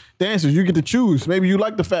multiple dancers. You get to choose. Maybe you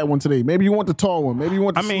like the fat one today. Maybe you want the tall one. Maybe you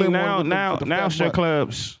want the I mean, slim now one. with the now fat strip butt.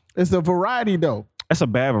 clubs. It's the variety, though. That's a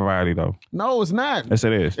bad variety though. No, it's not. Yes,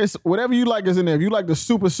 it is. It's whatever you like is in there. If you like the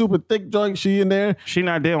super thick joint, she in there. She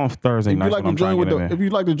not there on Thursday If you nights like when the I'm trying joint with to the, get in if you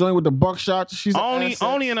like the joint with the buckshots, she's there. an asset.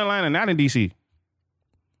 Only in Atlanta, not in DC.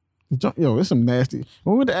 Yo, it's some nasty.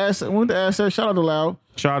 When we went to Asset, shout out to Loud.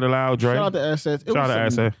 Shout out to Loud Dre. Shout out to Assets. Shout out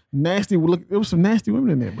to some Asset. nasty. Look, it was some nasty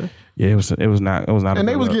women in there, bro. Yeah, it was not. It was not. And a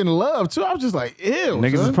they good was look. getting love too. I was just like, ew.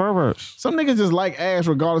 Niggas son. is perverts. Some niggas just like ass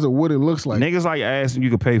regardless of what it looks like. Niggas like ass and you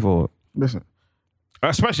can pay for it. Listen,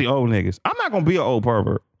 Especially old niggas. I'm not gonna be an old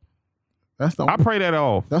pervert. that's the I pray that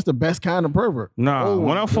off. that's the best kind of pervert. Nah, Old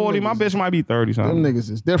when I'm ones. 40, Them my niggas- bitch might be 30 Them something. niggas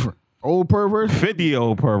is different. Old perverts,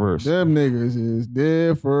 50-year-old perverts. them niggas is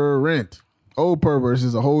different. Old perverts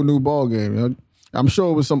is a whole new ball game. You know? I'm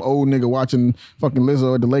sure it was some old nigga watching fucking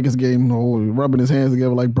Lizzo at the Lakers game, rubbing his hands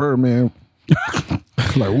together like Birdman.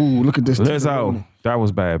 Like, ooh, look at this. Lizzo, that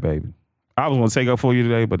was bad, baby. I was gonna take up for you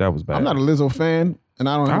today, but that was bad. I'm not a Lizzo fan, and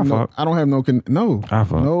I don't have no.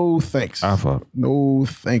 No thanks. I fuck. No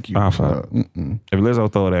thank you. I fuck. If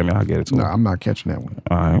Lizzo throw it at me, I'll get it to her. No, I'm not catching that one.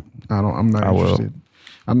 All right. I'm not interested.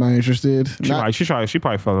 I'm not interested. She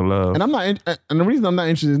probably fell in love. And I'm not. And the reason I'm not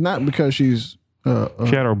interested is not because she's. She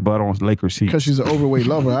had her butt on Lakers seat because she's an overweight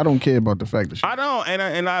lover. I don't care about the fact that she. I don't, and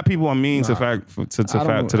a lot of people are mean to the fat.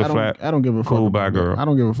 I don't give a fuck. Cool about black girl. I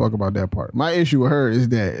don't give a fuck about that part. My issue with her is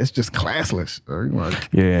that it's just classless. Like,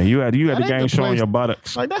 yeah, you had the game showing your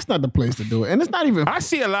buttocks. Like that's not the place to do it, and it's not even. I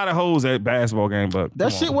see a lot of hoes at basketball games, but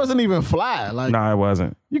that shit wasn't even fly. Like, nah, it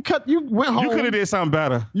wasn't. You went home. You could have did something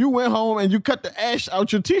better. You went home and you cut the ash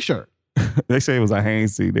out your t-shirt. They say it was a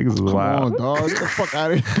Hanes tee. Niggas was wild. Come on, dog. Get the fuck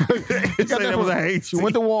out of here. They say it was a Hanes She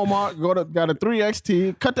went to Walmart, got a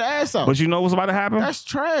 3XT, cut the ass out. But you know what's about to happen? That's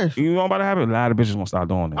trash. You know what's about to happen? A lot of bitches gonna start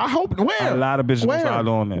doing that. I hope. Where? A lot of bitches gonna start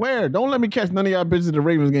doing that. Where? Don't let me catch none of y'all bitches at the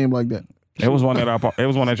Ravens game like that. It was one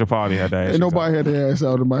at your party that day. Ain't nobody had their ass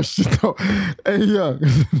out of my shit though. Hey, yeah.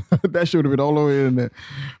 That should have been all over the internet.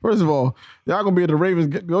 First of all, y'all gonna be at the Ravens.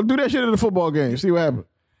 Go do that shit at the football game. See what happens.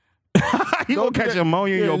 You gonna catch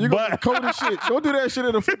ammonia in your butt. Cold as shit. Go do that shit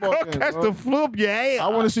at a football game. Catch the flip, yeah. I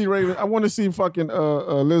want to see Ravens. I want to see fucking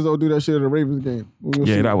Lizzo do that shit at a Ravens game.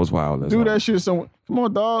 Yeah, that was wild. Do that shit somewhere. Come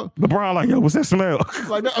on, dog. LeBron like, yo, what's that smell?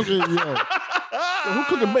 Like that. Okay, yeah. Yo, who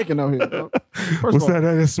cooking bacon out here, dog? What's that?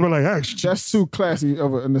 That smell like action. That's too classy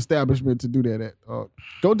of an establishment to do that at.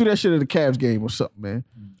 Go do that shit at a Cavs game or something, man.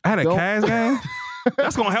 At a Cavs game?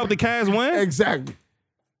 That's gonna help the Cavs win? Exactly.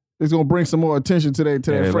 It's gonna bring some more attention to that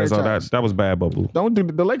franchise. That was bad, Bubble.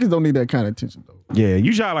 The Lakers don't need that kind of attention though. Yeah,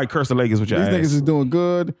 you try to like curse the Lakers with your These ass. niggas is doing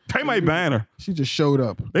good. They might ban her. She just showed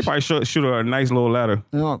up. They probably shoot her a nice little letter.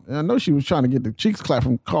 You know, I know she was trying to get the cheeks clapped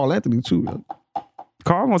from Carl Anthony too.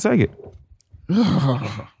 Carl gonna take it.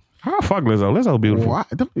 Oh, fuck Lizzo. Lizzo beautiful. Why?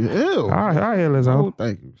 Ew. I hear Lizzo. Oh,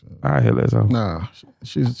 thank you. I hear Lizzo. Nah,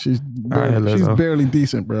 she's barely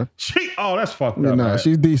decent, bro. That's fucked up. Nah, man.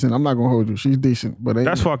 she's decent. I'm not gonna hold you. She's decent, but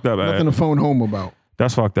That's fucked up, nothing to phone home about.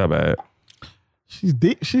 That's fucked up, Ad. She's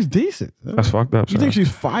decent. That's fucked up. You think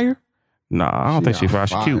she's fire? Nah, I don't think she's fire.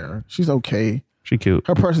 She's cute. She's okay. She cute.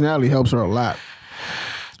 Her personality helps her a lot.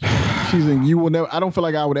 You will never. I don't feel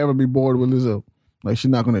like I would ever be bored with Lizzo. Like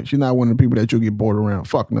she's not one of the people that you'll get bored around.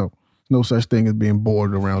 Fuck no. No such thing as being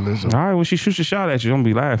bored around Lizzo. All right, when she shoots a shot at you, don't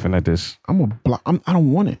be laughing at this. I don't want it. I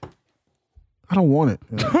don't want it. I don't want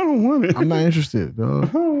it. I'm not interested, dog.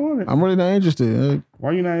 I don't want it. I'm really not interested. Why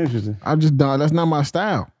are you not interested? I just that's not my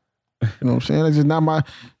style. You know what I'm saying? That's just not my.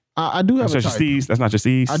 I do have a type. That's not your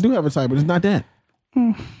steez. I do have a type, but it's not that.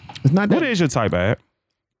 It's not that. What is your type, Ad?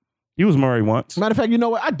 You was married once. Matter of fact, you know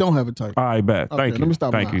what? I don't have a type. All right, bet. Thank you. Let me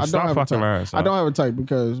stop. Thank you. Stop fucking lying. I don't have a type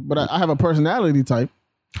but I have a personality type.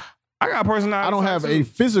 I got a personality. I don't have a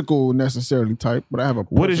physical necessarily type, but I have a.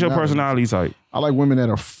 What is your personality type? I like women that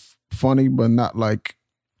are funny, but not like.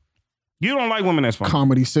 You don't like women that's funny.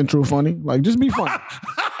 Comedy Central funny. Like, just be funny.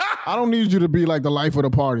 I don't need you to be like the life of the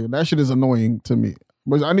party. That shit is annoying to me.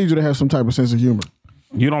 But I need you to have some type of sense of humor.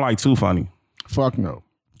 You don't like too funny. Fuck no.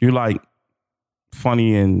 You like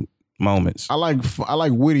funny in moments. I like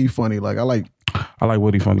witty funny. Like I like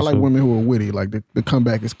witty funny. I like women who are witty. Like the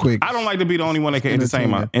comeback is quick. I don't like to be the only one that can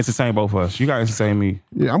entertain both of us. You gotta entertain me.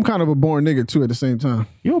 Yeah, I'm kind of a boring nigga too at the same time.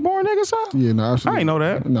 You a boring nigga, son? Yeah, no, I ain't know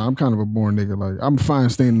that. No, I'm kind of a boring nigga. Like I'm fine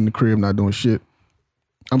staying in the crib, not doing shit.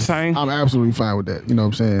 Same. I'm absolutely fine with that. You know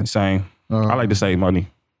what I'm saying? Same. I like to save money.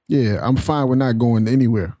 Yeah, I'm fine with not going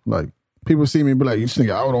anywhere. Like people see me and be like, "You just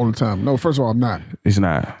nigga out all the time." No, first of all, I'm not. He's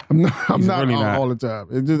not. I'm not really out not. all the time.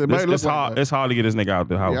 It's hard. It's hard to get this nigga out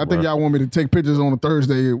the house. Yeah, I think y'all want me to take pictures on a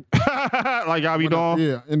Thursday. Like y'all be doing?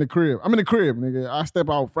 Yeah, in the crib. I'm in the crib, nigga. I step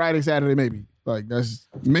out Friday, Saturday, maybe. Like that's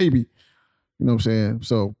maybe. You know what I'm saying?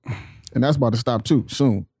 So, and that's about to stop too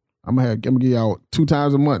soon. I'm gonna give y'all 2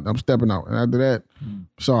 times a month. I'm stepping out, and after that,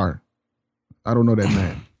 sorry, I don't know that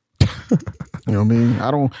man. You know what I mean?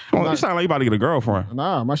 I don't. You sound like you about to get a girlfriend.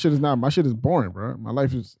 Nah, my shit is boring, bro. My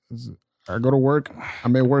life is I go to work.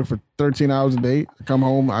 I'm at work for 13 hours a day. I come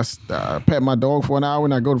home. I pet my dog for an hour,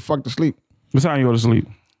 and I go to fuck to sleep. What time you go to sleep?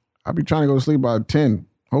 I be trying to go to sleep by 10.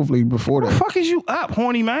 Hopefully before that. What the fuck is you up,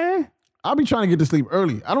 horny man? I be trying to get to sleep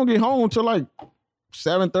early. I don't get home until like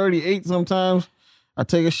 7:30, 8 sometimes. I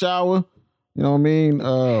take a shower. You know what I mean?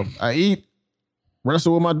 I eat,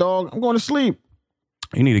 wrestle with my dog. I'm going to sleep.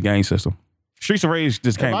 You need a game system. Streets of Rage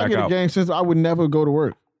just came back out. If I get a game system, I would never go to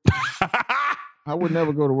work. I would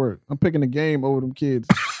never go to work. I'm picking the game over them kids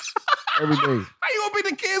every day. How you gonna pick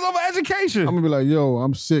the kids over education. I'm gonna be like, yo,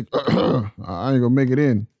 I'm sick. I ain't gonna make it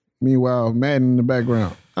in. Meanwhile, Madden in the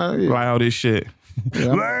background. Like all this shit.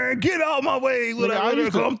 Yeah. Man, get out my way when I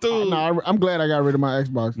used to come through. I'm glad I got rid of my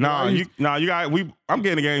Xbox. I'm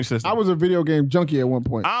getting a game system. I was a video game junkie at one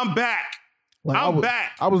point. I'm back. Like, I'm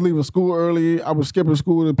back. I was leaving school early. I was skipping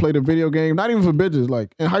school to play the video game. Not even for bitches.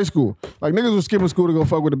 Like in high school, like niggas was skipping school to go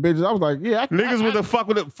fuck with the bitches. I was like, yeah, Niggas with the fuck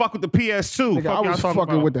with the PS2. Nigga, I was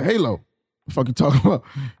fucking with the Halo. Fuck you talking about,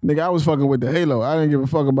 nigga? I was fucking with the Halo. I didn't give a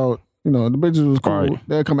fuck about the bitches was cool. Right.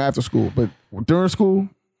 They'd come after school, but during school,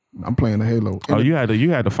 I'm playing the Halo. You had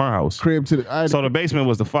the fun house. Crib to the. So the basement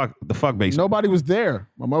was the fuck basement. Nobody was there.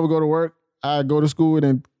 My mother go to work. I go to school and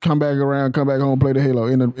then come back home, play the Halo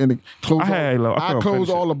in the close. I had Halo. I closed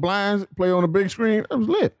all the blinds, play on the big screen. It was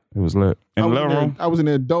lit. It was lit. In the living room. I was in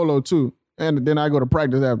there dolo too, and then I go to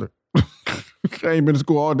practice after. I ain't been to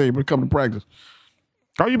school all day, but come to practice.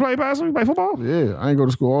 Oh, you play basketball? You play football? Yeah, I ain't go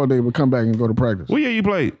to school all day, but come back and go to practice. What year you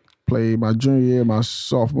played? Played my junior year, my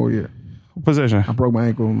sophomore year. What position? I broke my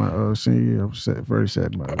ankle my senior year. I was very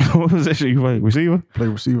saddened by it. What position you played? Receiver? Played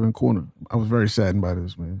receiver and corner. I was very saddened by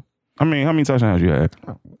this, man. I mean, how many touchdowns you had?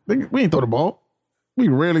 We ain't throw the ball. We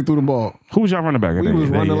rarely threw the ball. Who was y'all running back? We was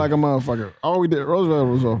running like a motherfucker. All we did, Roosevelt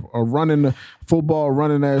was a running the football,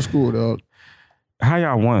 running at school, dog. How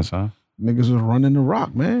y'all won, son? Niggas was running the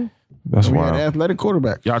rock, man. That's we wild. had athletic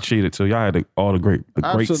quarterbacks. Y'all cheated too. Y'all had all the greats.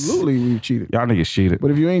 Absolutely, we cheated. Y'all niggas cheated. But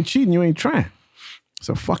if you ain't cheating, you ain't trying. It's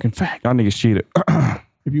a fucking fact. Y'all niggas cheated.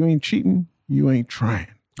 If you ain't cheating, you ain't trying.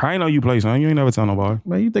 I ain't know you play, son. You ain't never tell nobody.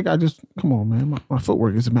 Man, you think I just, come on, man. My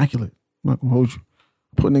footwork is immaculate. I'm not gonna hold you.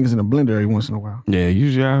 Put niggas in a blender every once in a while. Yeah,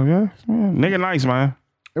 yeah. Nigga nice, man.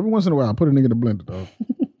 Every once in a while, I put a nigga in the blender, dog.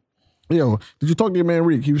 Yo, did you talk to your man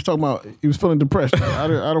Reek? He was talking about he was feeling depressed. I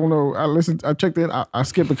don't know. I checked in. I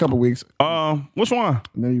skipped a couple weeks. Which one?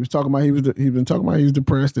 And then he was talking about he's been talking about he was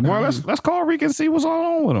depressed and let's call Reek and see what's going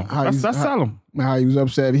on with him. Let's tell him how he was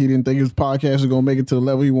upset. He didn't think his podcast was gonna make it to the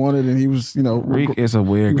level he wanted, and he was Reek is a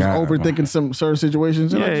weird guy. Overthinking some certain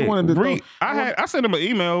situations. And yeah, I just wanted to Reek. I sent him an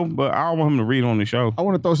email, but I don't want him to read on the show. I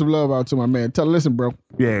want to throw some love out to my man. Listen, bro.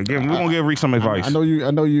 Yeah, we're gonna give Reek some advice. I know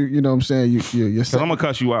you. You know what I'm saying. You're I'm gonna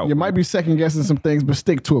cuss you out. You might be second guessing some things, but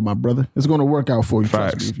stick to it, my brother. It's gonna work out for you.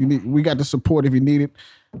 Facts. Trust me. If you need, we got the support. If you need it,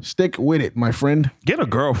 stick with it, my friend. Get a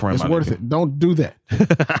girlfriend. It's worth it. Don't do that.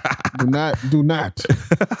 do not.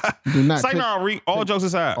 Say no, Reek. All jokes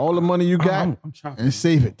aside. All the money you got and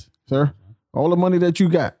save it, sir. All the money that you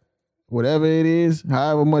got, whatever it is,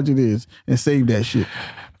 however much it is, and save that shit.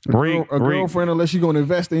 A girlfriend, unless she's gonna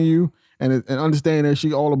invest in you and understand that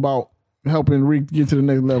she all about helping Reek get to the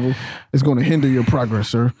next level, is gonna hinder your progress,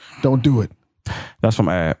 sir. Don't do it. That's from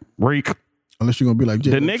Ad. Reek. Unless you're gonna be like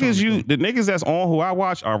the niggas that's on who I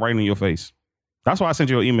watch are right in your face. That's why I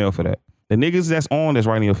sent you an email for that. The niggas that's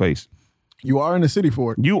right in your face. You are in the city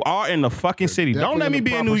for it. You are in the fucking city. Don't let me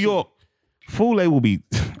be in New York. Fool, will be.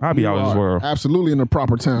 I'll be out of this world. Absolutely in the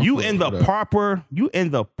proper town. You in the proper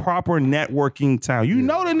networking town. You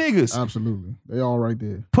know the niggas. Absolutely. They all right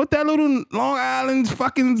there. Put that little Long Island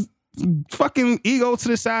fucking ego to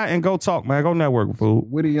the side and go talk, man. Go network, fool.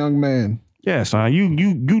 Witty young man. Yeah, son. You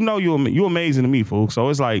know you amazing to me, fool. So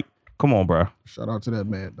it's like, come on, bro. Shout out to that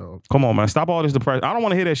man, dog. Come on, man. Stop all this depression. I don't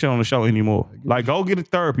want to hear that shit on the show anymore. Like, go get a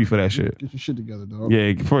therapy for that shit. Get your shit together, dog.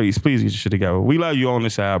 Yeah, please get your shit together. We love you on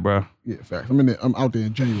this side, bro. Yeah, facts. I'm out there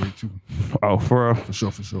in January too. Oh, for real? For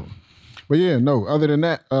sure. But yeah, no. Other than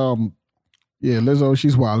that, yeah, Lizzo,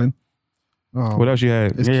 she's wilding. What else you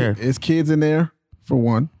had? It's kids in there for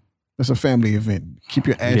one. It's a family event. Keep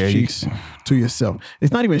your ass cheeks to yourself.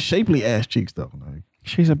 It's not even shapely ass cheeks though. Like,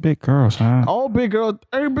 she's a big girl, son. All big girls,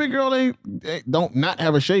 every big girl don't not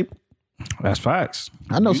have a shape. That's facts.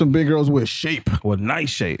 I know some big girls with shape. With nice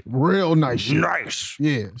shape. Real nice shape. Nice.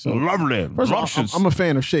 Yeah. So lovely. First of all, I'm a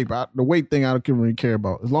fan of shape. The weight thing I don't really care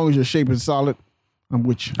about. As long as your shape is solid, I'm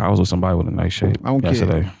with you. I was with somebody with a nice shape. I don't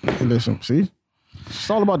yesterday. care. Hey, listen, see? It's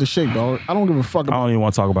all about the shape, dog. I don't give a fuck about I don't even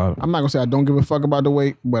want to talk about it. I'm not gonna say I don't give a fuck about the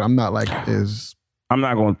weight, but I'm not like that's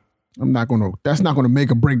not gonna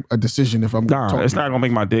make or break a decision if I'm it's not gonna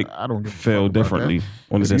make my dick feel differently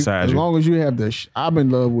when it's inside you. As long as you have I'm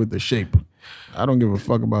in love with the shape. I don't give a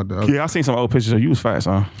fuck about the other. Yeah, I seen some old pictures of you. Was fat,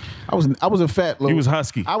 son. I was a fat little. You was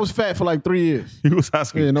husky. I was fat for like 3 years. You was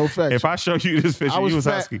husky. Yeah, no facts. If I show you this picture, you was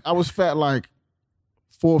fat, husky. I was fat like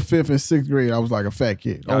 4th, 5th, and 6th grade. I was like a fat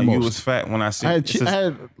kid. Oh, you was fat when I see. I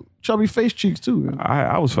had chubby face cheeks too.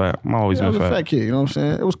 I was fat. I'm always been fat. I was a fat kid. You know what I'm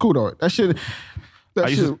saying? It was cool though. That shit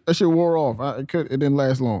wore off. It didn't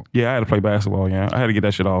last long. Yeah, I had to play basketball. Yeah, I had to get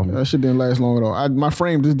that shit off. That shit didn't last long at all. My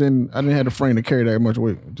frame just didn't. I didn't have the frame to carry that much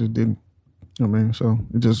weight. It just didn't. You know what I mean? So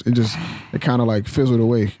it kind of like fizzled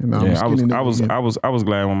away. And now Yeah, I'm skinny nigga again. I was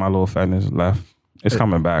glad when my little fatness left. It's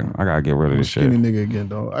coming back. I gotta get rid of this shit. Skinny nigga again,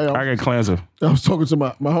 dog. I get cleanser. I was talking to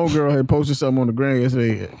my homegirl had posted something on the gram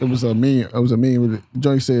yesterday. It was a meme. It was a meme with it.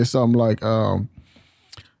 Joey said something like,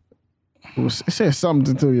 it said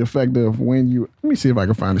something to the effect of when you. Let me see if I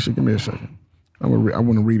can find the shit. Give me a second. I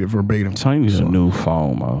want to read it verbatim. So you need a new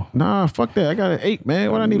phone, Mo. Nah, fuck that. I got an 8,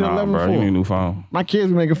 man. What I need an 11 bro, for? you need a new phone. My kids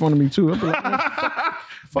be making fun of me too. I'll be like, man,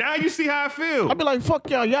 Now you see how I feel. I'll be like, fuck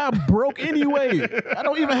y'all. Y'all broke anyway. I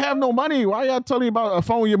don't even have no money. Why y'all telling me about a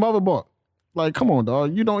phone your mother bought? Like, come on,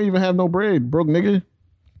 dog. You don't even have no bread, broke nigga.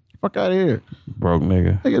 Fuck out of here. Broke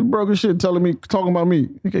nigga. Nigga broke as shit talking about me.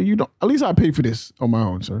 Okay, you don't. At least I pay for this on my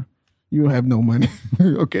own, sir. You don't have no money.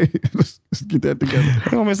 Okay, let's get that together.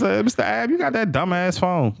 Yo, Mr. Ab, you got that dumbass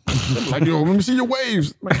phone. Like, yo, let me see your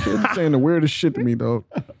waves. My kid saying the weirdest shit to me, dog.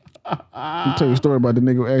 Let me tell you a story about the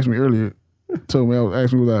nigga who asked me earlier. Told me,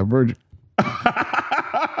 asked me was I a virgin.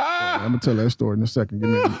 I'm gonna tell that story in a second. Give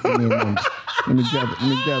me a moment. Let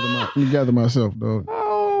me gather myself, dog.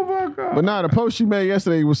 Oh my God. But nah, the post she made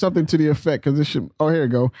yesterday was something to the effect, cause this shit. Oh, here it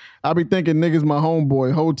go. I be thinking niggas my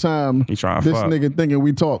homeboy whole time. He trying to this fuck. nigga thinking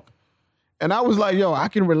we talk. And I was like, yo, I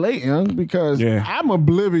can relate, young, because I'm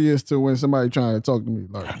oblivious to when somebody trying to talk to me.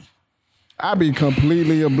 Like, I be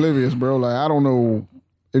completely oblivious, bro. Like, I don't know.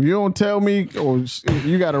 If you don't tell me, or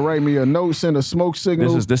you got to write me a note, send a smoke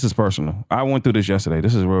signal. This is personal. I went through this yesterday.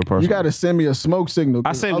 This is real personal. You got to send me a smoke signal.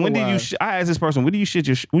 I said, when did you? I asked this person, when did you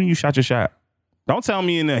shot your shot? Don't tell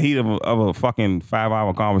me in the heat of a fucking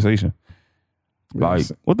 5-hour conversation. Like,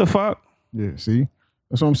 what the fuck? Yeah, see,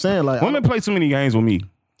 that's what I'm saying. Like, women play too many games with me.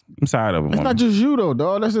 I'm tired of it. It's not just you though,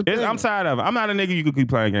 dog. That's the thing. I'm tired of it. I'm not a nigga you could keep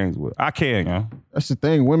playing games with. I care, yo. That's the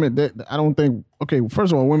thing. Women, I don't think. Okay,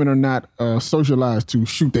 first of all, women are not socialized to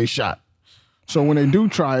shoot their shot. So when they do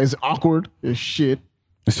try, it's awkward as shit.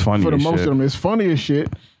 It's funny for the as most shit. of them. It's funny as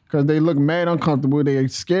shit because they look mad uncomfortable. They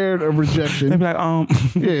scared of rejection. They be like,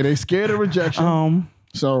 yeah, they scared of rejection.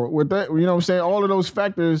 So with that, you know what I'm saying? All of those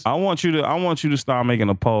factors. I want you to start making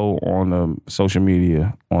a poll on the social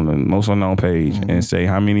media on the Most Unknown page and say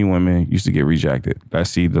how many women used to get rejected. Let's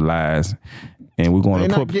see the lies. And we're going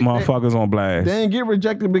to put motherfuckers on blast. They ain't get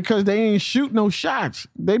rejected because they ain't shoot no shots.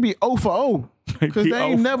 They be 0 for 0. Because they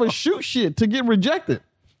ain't never shoot shit to get rejected.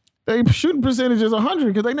 They shooting percentage is 100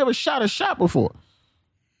 because they never shot a shot before.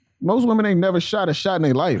 Most women ain't never shot a shot in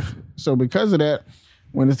their life. So because of that,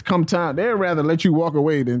 when it's come time, they'd rather let you walk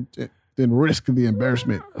away than risk the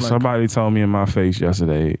embarrassment. Like, somebody told me in my face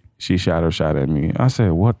yesterday, she shot her shot at me. I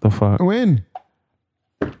said, what the fuck?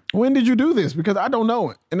 When did you do this? Because I don't know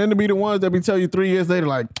it. And then to be the ones that be tell you 3 years later,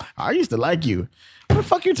 like, I used to like you. What the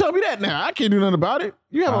fuck you tell me that now? I can't do nothing about it.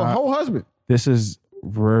 You have a whole husband. This is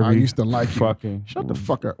very I used to like fucking you. Shut the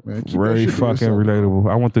fuck up, man. Keep very that shit to fucking yourself.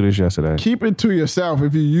 relatable. I went through this yesterday. Keep it to yourself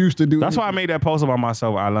if you used to do That's why I made that post about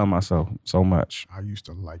myself. I love myself so much. I used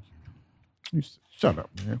to like you. Shut up,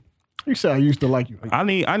 man. You said I used to like you. I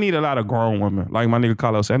need a lot of grown women. Like my nigga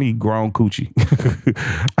Carlos said, I need grown coochie.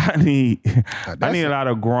 I need a lot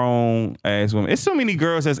of grown ass women. It's so many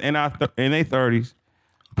girls that's in their 30s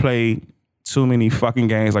play too many fucking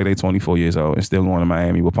games like they 24 years old and still going to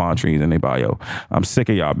Miami with palm trees in their bio. I'm sick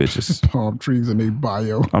of y'all bitches. Palm trees in their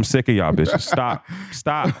bio. I'm sick of y'all bitches.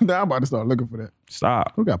 Stop. Now I'm about to start looking for that.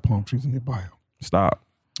 Stop. Who got palm trees in their bio? Stop.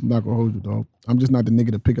 I'm not gonna hold you, dog. I'm just not the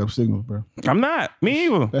nigga to pick up signals, bro. I'm not. Me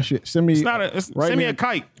either. That shit. Send me. Send me a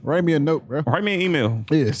kite. Write me a note, bro. Write me an email.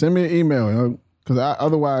 Yeah, send me an email, yo. Because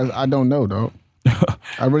otherwise I don't know, dog.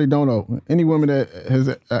 I really don't know. Any woman that has,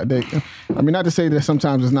 I mean, not to say that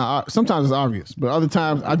sometimes it's not. Sometimes it's obvious, but other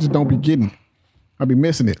times I just don't be getting it. I be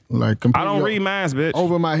missing it. Like I don't read minds, bitch.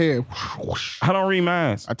 Over my head. I don't read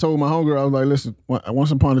minds. I told my homegirl, I was like, listen. Once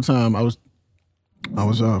upon a time, I was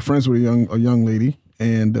friends with a young lady,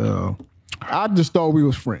 and I just thought we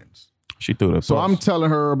was friends. She threw the. So I'm telling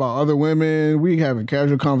her about other women. We having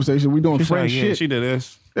casual conversations. We doing friend shit. Yeah, she did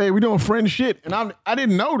this. Hey, we doing friend shit, and I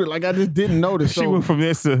didn't know that. Like I just didn't notice. She went from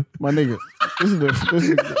this to my nigga.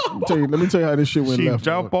 Let me tell you how this shit went she left.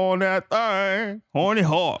 Jump on that thing, horny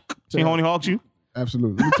hawk. She horny hawked you.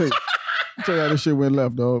 Absolutely. Let me tell you how this shit went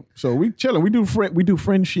left, dog. So we chilling. We do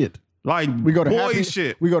friend shit. Like we go to boy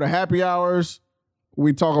shit. We go to happy hours.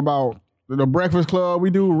 We talk about the Breakfast Club. We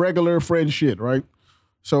do regular friend shit, right?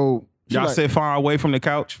 So. Y'all sit far away from the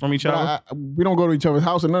couch from each other? We don't go to each other's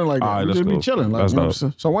house or nothing like that. All right, we just be chilling. Like, you know,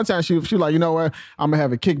 so one time she like, you know what? I'm going to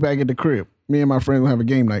have a kickback at the crib. Me and my friend will have a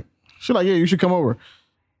game night. She like, yeah, you should come over.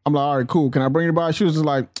 I'm like, all right, cool. Can I bring you by? She was just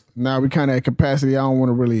like, nah, we kind of at capacity. I don't want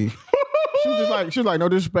to really. She was like, no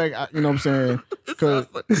disrespect. You know what I'm saying? Because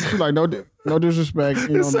she's like, no disrespect. You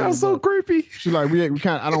know It sounds so creepy. She's like, we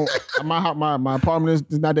can't. I don't. My apartment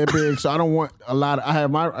is not that big, so I don't want a lot. I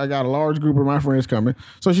got a large group of my friends coming.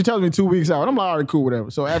 So she tells me 2 weeks out. I'm like, all right, cool, whatever.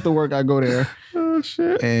 So after work, I go there. Oh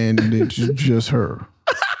shit! And it's just her.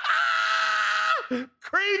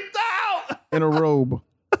 Creeped out in a robe.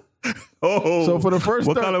 Oh, so for the first,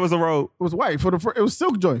 what color was the robe? It was white. It was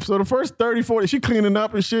silk joint. So the first 30, 40, she cleaning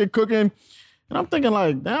up and shit, cooking, and I'm thinking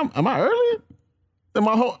like, damn, am I early? And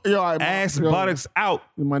my whole ass buttocks out.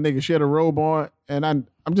 My nigga, she had a robe on, and I'm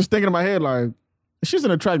just thinking in my head like, she's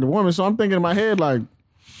an attractive woman, so I'm thinking in my head like,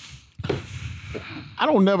 I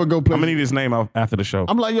don't never go places. I'm gonna need his name after the show.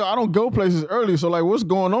 I'm like, yo, I don't go places early, so like, what's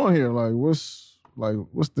going on here? Like, what's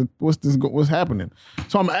happening?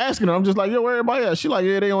 So I'm asking her, I'm just like, yo, where everybody at? She like,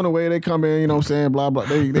 yeah, they on the way, they come in, you know what I'm saying, blah, blah.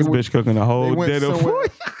 This bitch cooking a whole dinner for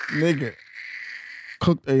nigga.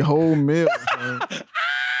 Cooked a whole meal, man.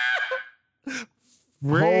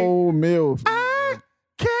 Whole meal. I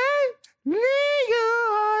can't leave you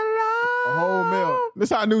alone. A whole meal. This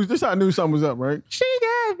how I knew something was up, right? She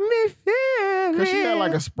got me feeling. Cause she had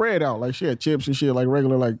like a spread out, like she had chips and shit, like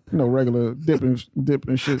regular dip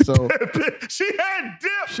and shit. So she had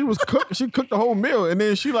dip. She was cooked. She cooked the whole meal, and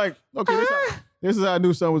then she like, okay, this is how I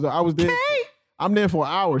knew something was up. I was there. I'm there for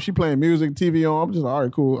an hour. She playing music, TV on. I'm just like, all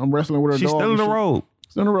right, cool. I'm wrestling with her. She's dog still in the road.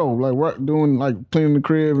 Still in the road, like work, doing like cleaning the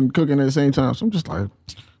crib and cooking at the same time. So I'm just like,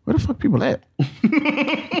 where the fuck people at?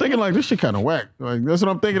 Thinking like this shit kind of whack. Like that's what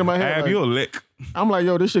I'm thinking in my head. Have like, you a lick? I'm like,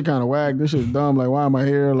 yo, this shit kind of whack. This shit's dumb. Like, why am I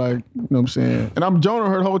here? Like, you know what I'm saying? And I'm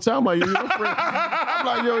joning her the whole time. Like, your friend, I'm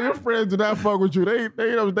like, yo, your friends do not fuck with you.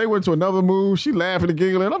 They went to another move. She laughing and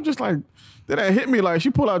giggling. I'm just like, then that hit me like she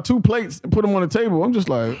pulled out 2 plates and put them on the table. I'm just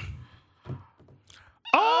like,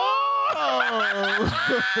 oh,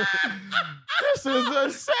 this is a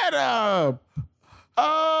setup.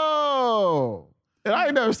 Oh. And I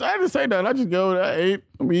didn't say nothing. I just go, I ate.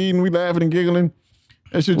 I'm eating. We laughing and giggling.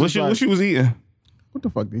 And she what she was eating? What the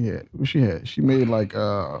fuck did he had? What she had? She made like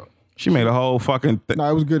she made a whole fucking thing. Nah,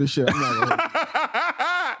 it was good as shit. I'm not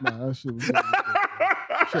gonna nah, that shit was good.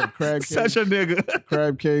 She had crab cakes. Such a nigga.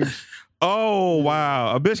 Crab cakes. Oh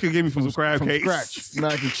wow. A bitch could give me some crab cakes. Scratch.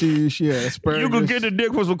 Mac and cheese. She had asparagus. You could get the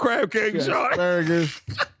dick for some crab cakes, Sean. Asparagus.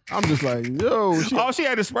 I'm just like, yo. She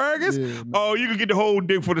had asparagus? Yeah, oh, you could get the whole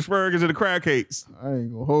dick for the asparagus and the crab cakes. I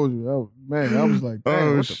ain't gonna hold you. I was like, damn,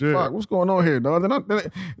 Oh, what the shit. fuck? What's going on here, dog? Then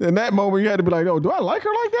in that moment, you had to be like, oh, do I like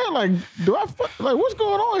her like that? Like, what's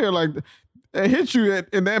going on here? Like, it hit you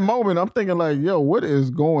in that moment. I'm thinking like, yo, what is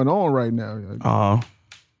going on right now? Like,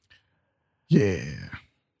 yeah.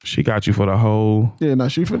 She got you for the whole. Yeah, no,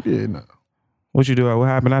 no. What you do? What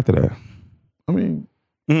happened after that? I mean,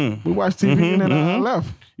 we watched TV and then I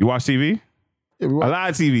left. You watch TV? Yeah, a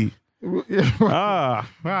live TV. Yeah.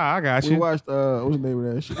 I got you. We watched what's the name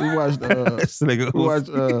of that shit? We watched this nigga. We watched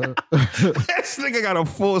this nigga got a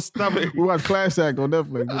full stomach. We watched Class Act on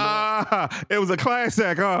Netflix. It was a Class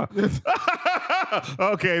Act, huh?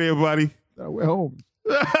 Okay then, buddy. I went home.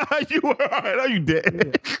 You were alright. No, you dead. Yeah.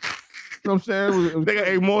 You know what I'm saying? They got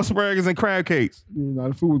ate more asparagus and crab cakes. Yeah,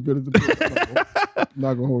 the food was good as the bitch.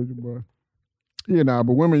 Not gonna hold you, bro. Yeah,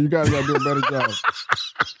 but women, you guys gotta do a better job.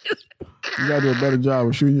 You gotta do a better job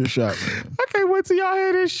of shooting your shot, man. I can't wait till y'all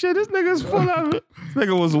hear this shit. This nigga's full of it. This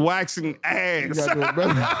nigga was waxing ass. You gotta do it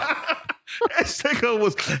better. This nigga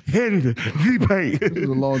was Henry V-Paint. This is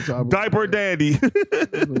a long time ago. Diaper daddy. This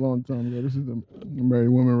is a long time ago. This is a married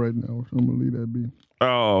woman right now, so I'm gonna leave that be.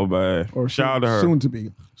 Oh, man. Or shout out to her. Soon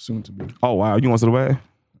to be. Oh, wow. You want to the wedding?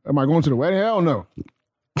 Am I going to the wedding? Hell no.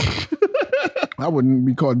 I wouldn't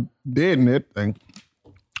be caught dead in that thing.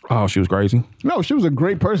 Oh, she was crazy? No, she was a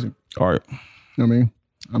great person. All right. You know what I mean?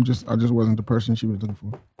 I just wasn't the person she was looking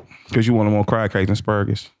for. Because you wanted more crab cakes and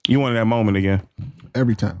asparagus. You wanted that moment again.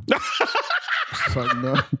 Every time. It's like,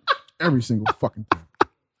 no, every single fucking time.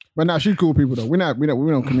 But now she's cool people though. We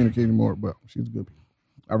don't communicate anymore, but she's good people.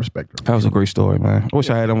 I respect her. That was a great story, man. I wish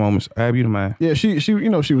I had them moments. Ab, you the man. Yeah, she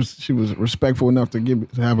was respectful enough to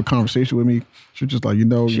have a conversation with me. She was just like,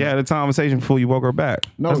 She had a conversation before you woke her back.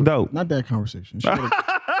 No, that's dope. Not that conversation.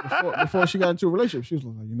 Before she got into a relationship, she was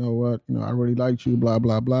like, you know what? I really liked you, blah,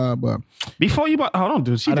 blah, blah. But before you hold on,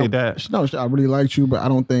 dude. She did that. No, I really liked you, but I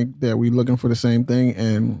don't think that we looking for the same thing.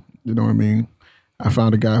 And you know what I mean? I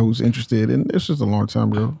found a guy who's interested, and this is a long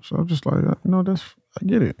time ago. So I'm just like, I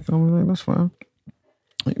get it. You know what I mean? That's fine.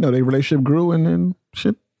 Their relationship grew and then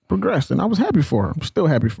shit progressed. And I was happy for her. I'm still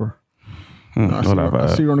happy for her. I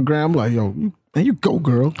see her on the ground. I'm like, yo, you go,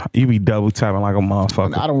 girl. You be double tapping like a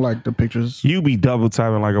motherfucker. I don't like the pictures. You be double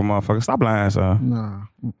tapping like a motherfucker. Stop lying, son. Nah.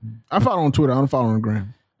 I follow her on Twitter. I don't follow her on the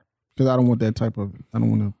gram. Because I don't want that type of. I don't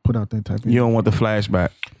want to put out that type of energy. You don't want the flashback.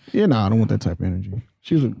 Yeah, I don't want that type of energy.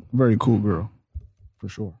 She's a very cool girl, for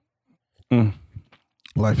sure.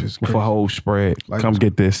 Life is crazy. For a whole spread. Like, come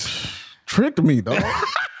get this. Tricked me, dog.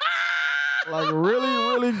 Like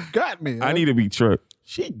really got me. I need to be tricked.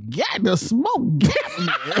 She got the smoke. Got me.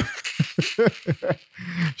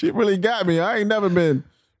 She really got me. I never been.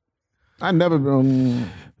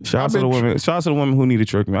 Shout out to the women. Shout out to the women who need to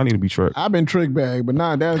trick me. I need to be tricked. I've been trick bagged, but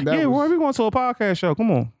nah, that Yeah, was, why we going to a podcast show? Come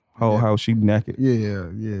on. Oh, how she naked. Yeah,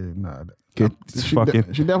 nah. Get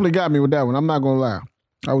fucking. She definitely got me with that one. I'm not gonna lie.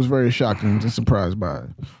 I was very shocked and just surprised by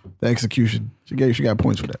the execution. She got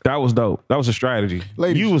points for that. That was dope. That was a strategy.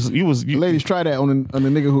 Ladies, ladies, try that on a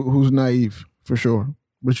nigga who's naive for sure.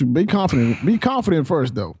 But you be confident. Be confident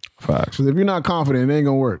first though. Facts. Because if you're not confident, it ain't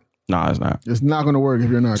gonna work. Nah, it's not. It's not gonna work if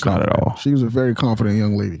you're not confident. Not at all. She was a very confident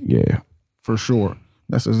young lady. Yeah. For sure.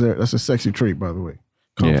 That's a sexy trait, by the way.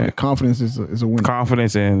 Confidence is a win.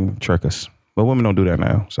 Confidence and trick us. But women don't do that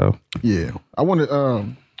now. So yeah. I want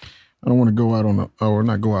to I don't want to go out on or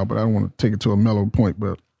not go out, but I don't want to take it to a mellow point,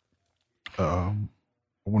 but I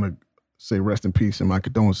want to say rest in peace and my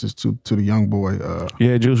condolences to the young boy.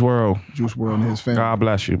 yeah, Juice WRLD. Juice WRLD and his family. God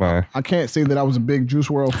bless you, man. I can't say that I was a big Juice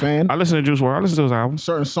WRLD fan. I listened to Juice WRLD. I listened to his albums.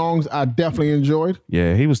 Certain songs I definitely enjoyed.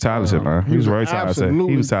 Yeah, he was talented, man. He was very talented.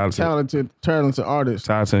 He was talented. Talented artist.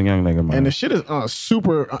 Talented young nigga, man. And the shit is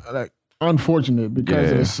super unfortunate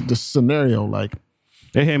because of the scenario. Like,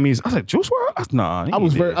 they hit me. I was like, Juice WRLD? Nah.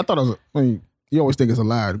 I thought it was. You always think it's a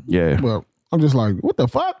lie. Yeah. But I'm just like, what the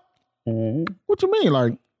fuck? What you mean?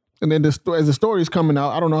 Like, and then as the story's coming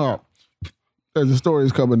out, I don't know how. As the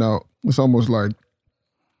story's coming out, it's almost like,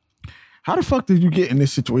 how the fuck did you get in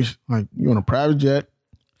this situation? Like, you on a private jet,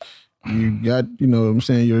 you got, you know what I'm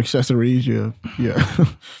saying, your accessories, your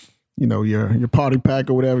you know, your party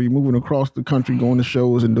pack or whatever, you're moving across the country, going to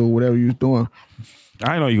shows and doing whatever you're doing. I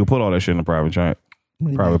didn't know you could put all that shit in a private jet.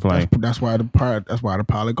 Private plane. That's why the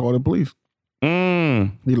pilot called the police.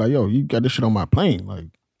 He's like, yo, you got this shit on my plane. Like,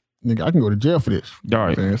 nigga, I can go to jail for this. All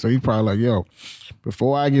right. So he's probably like, yo,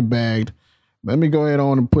 before I get bagged, let me go ahead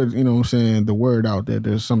on and put, you know what I'm saying, the word out that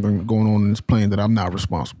there's something going on in this plane that I'm not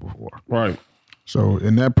responsible for. Right. So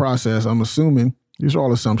in that process, I'm assuming, these are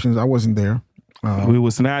all assumptions, I wasn't there. We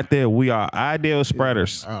was not there. We are ideal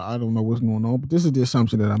spreaders. I don't know what's going on, but this is the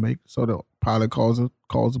assumption that I make. So the pilot calls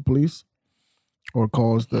the police or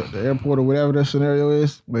calls the airport or whatever the scenario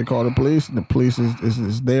is. They call the police. The police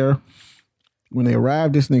is there. When they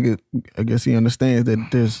arrive, this nigga, I guess he understands that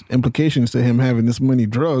there's implications to him having this many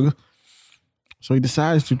drugs. So he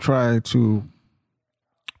decides to try to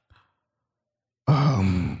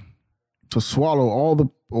swallow all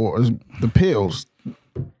the pills.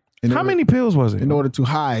 How many pills was it? In order to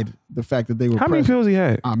hide the fact that they were How many pills he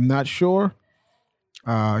had? I'm not sure.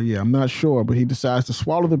 I'm not sure, but he decides to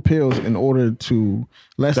swallow the pills in order to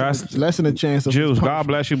lessen the chance of Juice. God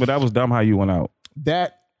bless you, but that was dumb how you went out.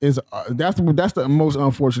 That's the most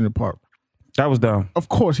unfortunate part. That was dumb. Of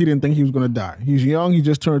course, he didn't think he was going to die. He's young. He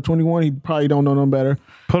just turned 21. He probably don't know no better.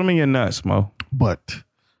 Put him in your nuts, Mo. But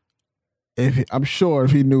I'm sure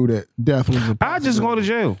if he knew that death was a possibility, I'd just go to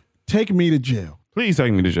jail. Take me to jail. Please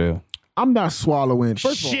take me to jail. I'm not swallowing.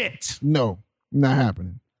 Shit. No, not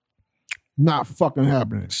happening. Not fucking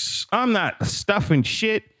happening. I'm not stuffing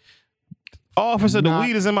shit. Officer, the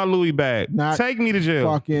weed is in my Louis bag. Take me to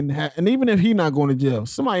jail. And even if he not going to jail,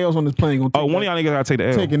 somebody else on this plane going to one of y'all niggas gotta take the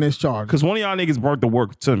L. Taking this charge. Because one of y'all niggas brought the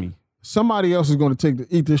work to me. Somebody else is going to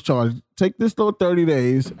eat this charge. Take this little 30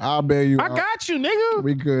 days. I'll bail you out. I got you, nigga.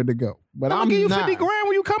 We good to go. But I'm gonna give you 50 grand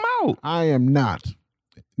when you come out. I am not.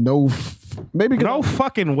 No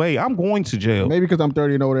fucking way. I'm going to jail. Maybe because I'm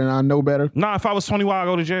 30 and older and I know better. Nah, if I was 21, I'd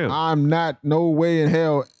go to jail. I'm not. No way in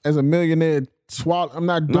hell as a millionaire. I'm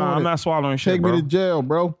not doing I'm not swallowing shit, Take me to jail,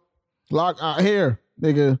 bro. Lock out here,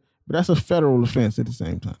 nigga. But that's a federal offense at the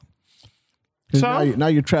same time. So now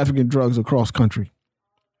you're trafficking drugs across country.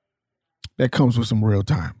 That comes with some real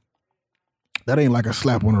time. That ain't like a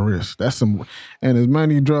slap on the wrist. That's some. And as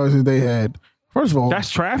many drugs as they had. First of all, that's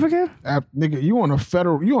trafficking, nigga. You on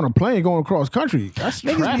a plane going across country. That's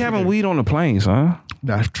trafficking. Niggas be having weed on the planes, huh?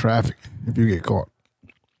 That's trafficking if you get caught,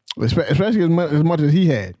 especially as much as he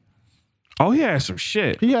had. Oh, he had some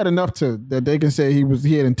shit. He had enough that they can say he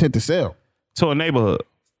had intent to sell to a neighborhood.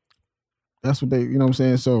 That's what they, you know what I'm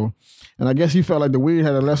saying. So, and I guess he felt like the weed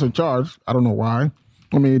had a lesser charge. I don't know why.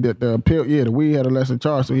 I mean, the pill, the weed had a lesser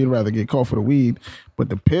charge, so he'd rather get caught for the weed. But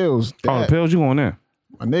the pills, the pills you on there,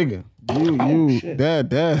 my nigga.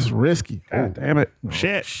 That's risky. God damn it.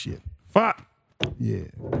 Shit. Fuck. Yeah.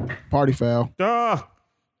 Party foul.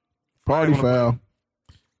 Party foul.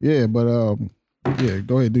 Yeah, but Yeah,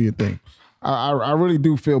 go ahead, do your thing. I really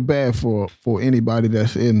do feel bad for anybody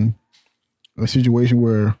that's in a situation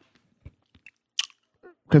where,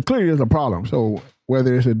 because clearly there's a problem. So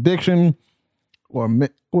whether it's addiction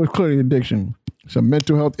it's clearly addiction, some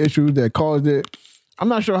mental health issues that caused it. I'm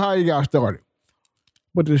not sure how he got started,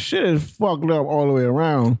 but the shit is fucked up all the way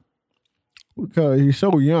around because he's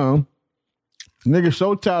so young. Nigga's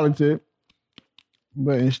so talented,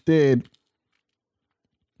 but instead,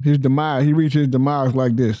 he reached his demise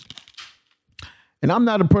like this. And I'm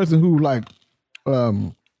not a person who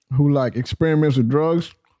experiments with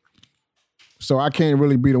drugs, so I can't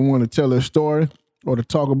really be the one to tell this story or to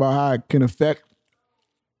talk about how it can affect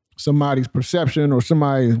somebody's perception or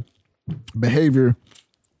somebody's behavior.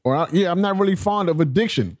 I'm not really fond of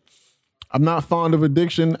addiction. I'm not fond of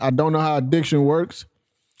addiction. I don't know how addiction works.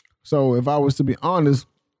 So if I was to be honest,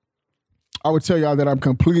 I would tell y'all that I'm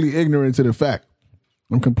completely ignorant to the fact.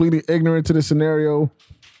 I'm completely ignorant to the scenario.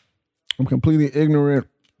 I'm completely ignorant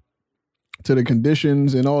to the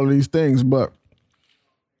conditions and all of these things. But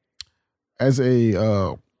as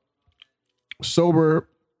a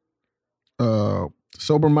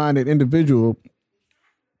sober-minded individual,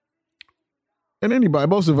 and anybody,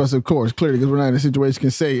 most of us, of course, clearly, because we're not in a situation, can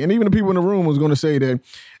say, and even the people in the room was going to say that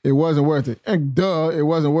it wasn't worth it. And it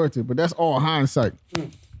wasn't worth it. But that's all hindsight.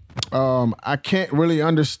 I can't really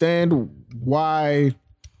understand why.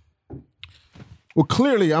 Well,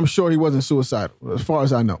 clearly, I'm sure he wasn't suicidal, as far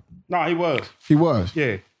as I know. No, he was. He was?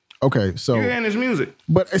 Yeah. Okay, so. You hearing his music.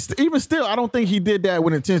 But even still, I don't think he did that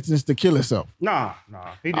with intentions to kill himself. Nah.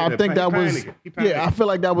 He did I think that was, I feel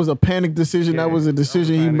like that was a panic decision. That was a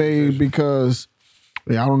decision he made because,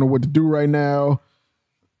 I don't know what to do right now.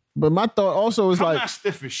 But my thought also is I'm not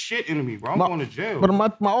stiff as shit in me, bro. I'm going to jail. But my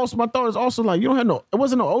thought is also like, you don't have it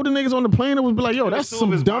wasn't no older niggas on the plane that would be like, yo, that's some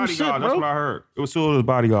dumb shit, bro. That's what I heard. It was two of his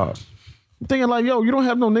bodyguards. I'm thinking like, yo, you don't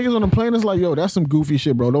have no niggas on the plane. It's like, yo, that's some goofy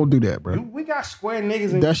shit, bro. Don't do that, bro. We got square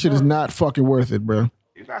niggas in that shit is not fucking worth it, bro.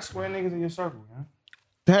 You got square niggas in your circle, man.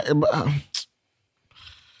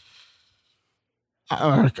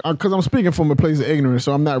 Because I'm speaking from a place of ignorance,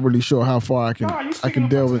 so I'm not really sure how far I can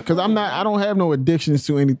delve in. Because I don't have no addictions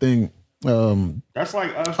to anything. That's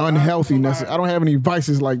like us unhealthy. I don't have any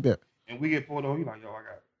vices like that. And we get pulled over. You like, yo, I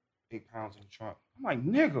got 8 pounds in the trunk. I'm like,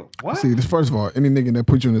 nigga, what? See, first of all, any nigga that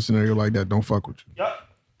put you in a scenario like that don't fuck with you. Yep.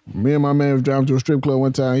 Me and my man was driving to a strip club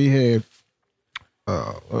one time. He had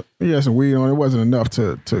some weed on. It wasn't enough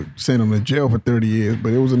to send him to jail for 30 years,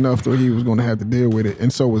 but it was enough that he was going to have to deal with it,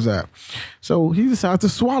 and so was I. So he decided to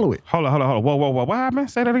swallow it. Hold on. Whoa. What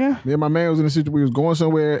happened? Say that again? Me and my man was in a situation where he was going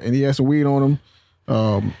somewhere, and he had some weed on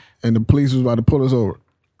him, and the police was about to pull us over.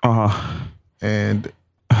 And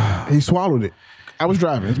he swallowed it. I was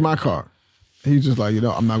driving. It's my car. He's just like,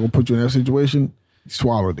 I'm not going to put you in that situation. He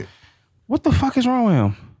swallowed it. What the fuck is wrong with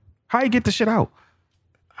him? How you get the shit out?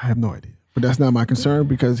 I have no idea. But that's not my concern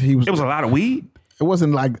because he was... It was a lot of weed? It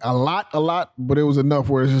wasn't like a lot, but it was enough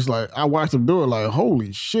where it's just like, I watched him do it like,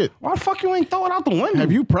 holy shit. Why the fuck you ain't throw it out the window?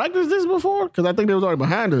 Have you practiced this before? Because I think they was already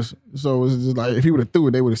behind us. So it's just like, if he would have threw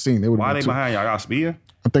it, they would have seen it. Why they behind y'all? Y'all speeding?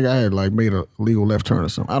 I think I had like made a legal left turn or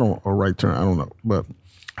something. Or right turn. I don't know. But...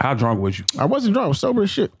 How drunk was you? I wasn't drunk. I was sober as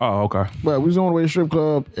shit. Oh, okay. But we was on the way to the strip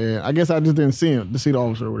club, and I guess I just didn't see him, to see the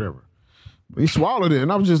officer or whatever. But he swallowed it,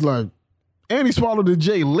 and I was just like, and he swallowed the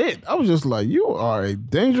J lit. I was just like, you are a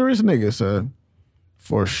dangerous nigga, son.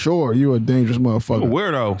 For sure, you a dangerous motherfucker. You a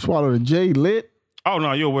weirdo. Swallowed a J lit. Oh,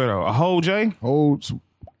 no, you a weirdo. A whole J?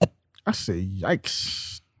 I say,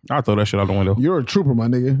 yikes. I throw that shit out the window. You're a trooper, my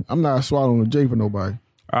nigga. I'm not swallowing a J for nobody.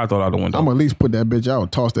 I throw it out the window. I'm at least put that bitch out,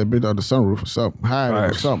 toss that bitch out the sunroof or something, hide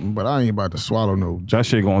it or something. But I ain't about to swallow no. That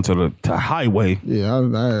shit going to the highway. Yeah,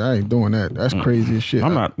 I ain't doing that. That's crazy as shit.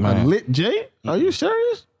 I'm not, man. A lit J? Are you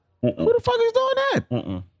serious? Who the fuck is doing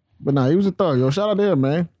that? But nah, he was a thug. Yo, shout out to him,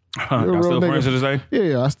 man. Got still friends to this day?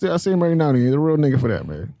 Yeah, I see him every now and then. He's a real nigga for that,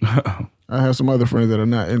 man. I have some other friends that are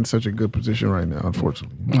not in such a good position right now,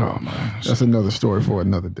 unfortunately. Oh, man. That's another story for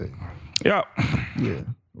another day. Yeah. Yeah.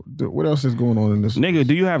 What else is going on in this? Nigga,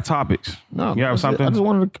 do you have topics? No. You have something? I just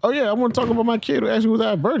wanted to... Oh, yeah. I want to talk about my kid who actually was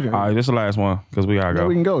at Virgin. All right, this is the last one because we got to go.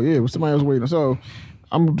 We can go. Yeah, somebody else waiting. So,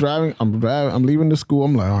 I'm driving. I'm leaving the school.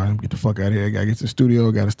 I'm like, all right, let me get the fuck out of here. I got to get to the studio.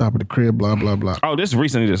 Got to stop at the crib, blah, blah, blah. Oh, this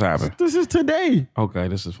recently just happened. This is today. Okay,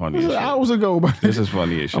 this is funny. This is hours ago. This is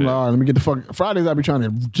funny as shit. I'm like, all right, let me get the fuck... Fridays, I be trying to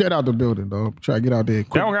jet out the building, though. Try to get out there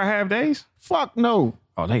quick. They don't got half days? Fuck no.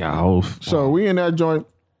 Oh, they got hoes. So we in that joint.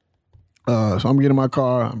 So I'm getting in my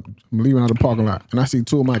car. I'm leaving out the parking lot. And I see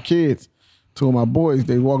two of my kids, two of my boys,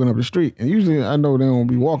 they walking up the street. And usually I know they don't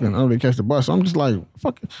be walking. I know they catch the bus. So I'm just like,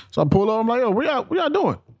 fuck it. So I pull up. I'm like, yo, what y'all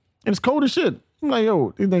doing? And it's cold as shit. I'm like,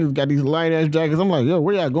 yo, these niggas got these light ass jackets. I'm like, yo,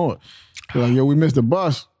 where y'all going? They're like, yo, we missed the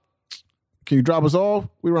bus. Can you drop us off?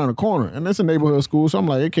 We around the corner. And it's a neighborhood school, so I'm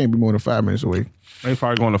like, it can't be more than 5 minutes away. They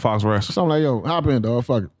probably going to Fox Rest. So I'm like, yo, hop in, dog.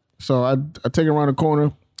 Fuck it. So I take it around the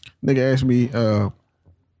corner. Nigga asked me,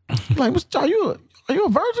 like, are you a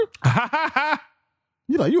virgin?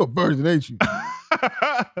 You like, you a virgin, ain't you?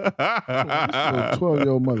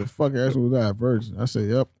 12-year-old motherfucker asked me, was I a virgin? I said,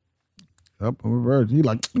 yep, I'm a virgin. He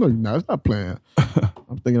like, no, you're not. Stop playing.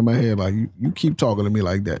 I'm thinking in my head, like, you keep talking to me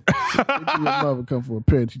like that. Your mother come for a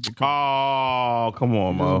parent teacher. Oh, come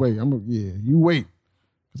on, Mo. Wait, you wait.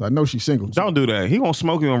 Because I know she's single. Don't do that. He gonna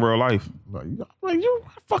smoke you in real life. Like you,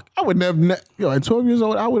 fuck, I would never, at 12 years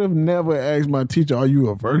old, I would have never asked my teacher, are you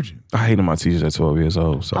a virgin? I hated my teachers at 12 years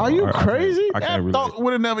old. So are you crazy? I can't that thought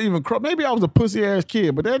would have never even crossed. Maybe I was a pussy ass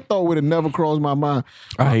kid, but that thought would have never crossed my mind.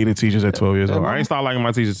 I hated teachers at 12 years old. I ain't start liking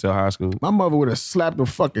my teachers till high school. My mother would have slapped the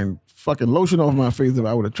fucking lotion off my face if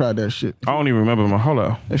I would have tried that shit. I don't even remember hold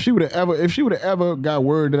up. If she would have ever got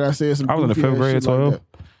word that I said some, I was in the 5th grade at 12. Like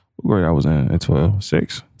what grade I was in at 12?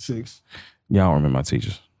 6. Y'all don't remember my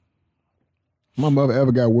teachers. My mother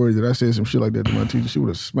ever got word that I said some shit like that to my teacher, she would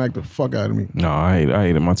have smacked the fuck out of me. No, I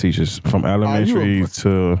hated my teachers from elementary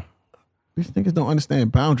to these niggas don't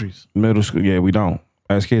understand boundaries. Middle school. Yeah, we don't.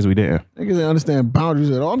 As kids, we didn't. Niggas didn't understand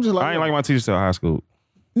boundaries at all. I'm just like, I ain't like my teachers till high school.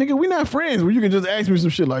 Nigga, we not friends where you can just ask me some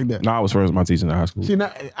shit like that. No, I was friends with my teachers in high school. See,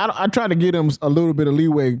 now, I try to give them a little bit of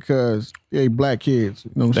leeway because they black kids.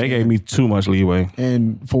 You know what I'm saying? They gave me too much leeway.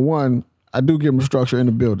 And for one, I do give them structure in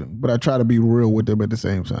the building, but I try to be real with them at the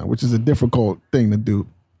same time, which is a difficult thing to do.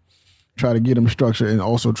 Try to get them structure and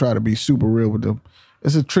also try to be super real with them.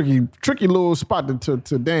 It's a tricky little spot to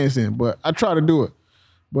dance in, but I try to do it.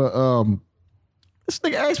 But this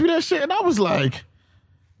nigga asked me that shit, and I was like,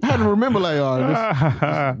 I had to remember, like, oh,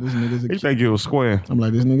 this nigga's a kid. He think you was square. I'm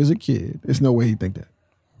like, this nigga's a kid. There's no way he think that.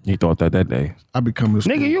 He thought that day. I be coming to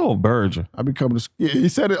school. Nigga, you a virgin. I be coming to school. Yeah, he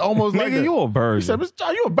said it almost like that. Nigga, you a virgin. He said, Mr.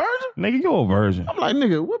 John, you a virgin? Nigga, you a virgin. I'm like,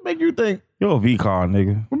 nigga, what make you think? You a V-car,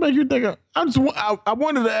 nigga. What make you think? I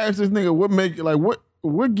wanted to ask this nigga,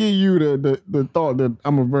 what give you the thought that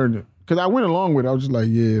I'm a virgin? Because I went along with it. I was just like,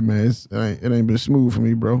 yeah, man, it ain't been smooth for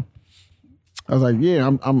me, bro. I was like, yeah,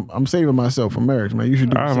 I'm saving myself for marriage, man. You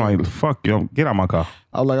should do the same. I'm like, fuck you. Get out my car.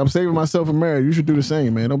 I was like, I'm saving myself for marriage. You should do the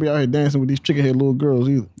same, man. Don't be out here dancing with these chicken head little girls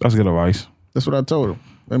either. That's good advice. That's what I told him.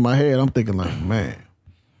 In my head, I'm thinking like, man,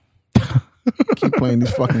 keep playing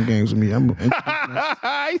these fucking games with me.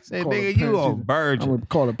 I said, nigga, you a virgin. I'm gonna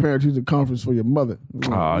call a parent-teacher conference for your mother.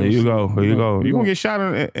 Oh, here you go. Here you go. You gonna get shot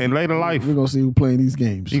in later life. We're gonna see who playing these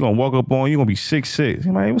games. You gonna walk up on you. Gonna be 6'6".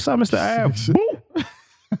 You're like, hey, what's up, Mr. Ab?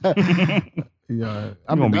 Yeah,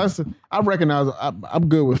 I recognize. I'm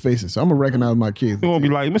good with faces, so I'm gonna recognize my kids. You gonna be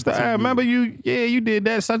like, Mr. Ab, remember you? Yeah, you did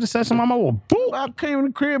that such and such. And my mama, boop. I came in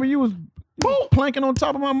the crib and you was planking on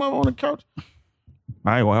top of my mother on the couch.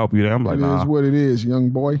 I ain't gonna help you there. I'm like, nah. It is what it is, young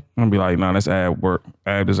boy. I'm gonna be like, nah, that's Ab work.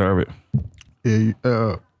 Ab deserve it. Yeah.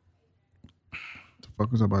 What the fuck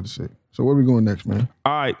was I about to say? So where we going next, man?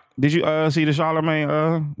 All right. Did you see the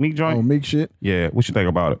Charlamagne Meek joint? Oh, Meek shit. Yeah. What you think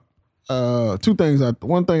about it? Two things.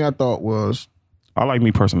 One thing I thought was, I like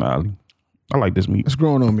Meek personality. I like this Meek. It's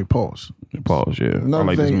growing on me. Pause. Pause. Yeah. I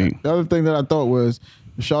like this Meek. The other thing that I thought was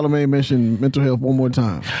Charlamagne mentioned mental health one more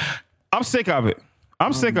time. I'm sick of it.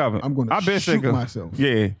 I'm sick of it. I'm going to shoot myself.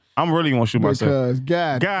 Yeah. I'm really going to shoot myself. Because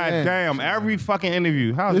God damn, every fucking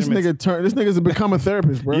interview. This nigga's become a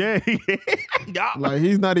therapist, bro. Yeah. Like,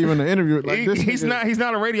 he's not even an interviewer. Like, he's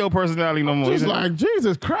not a radio personality no more. Just like,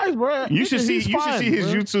 Jesus Christ, bro. You should see his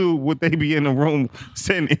YouTube, what they be in the room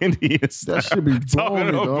sending Indians. That should be blowing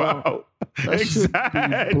me, dog. That shit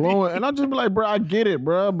be blowing. And I just be like, bro, I get it,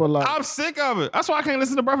 bro. But like, I'm sick of it. That's why I can't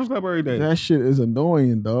listen to Breakfast Club every day. That shit is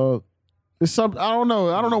annoying, dog. It's something, I don't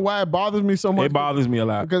know why it bothers me so much. It bothers me a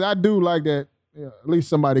lot. Because I do like that, at least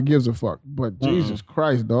somebody gives a fuck. But Jesus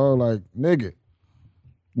Christ, dog, like, nigga,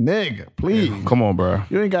 please. Yeah, come on, bro.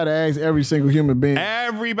 You ain't got to ask every single human being.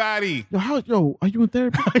 Everybody. Yo, are you in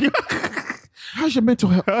therapy? How's your mental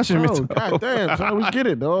health? God damn, son, we get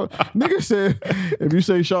it, dog. Nigga said, if you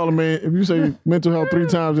say mental health 3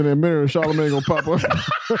 times in that mirror, Charlamagne gonna pop up.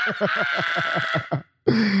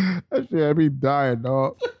 That shit had me dying,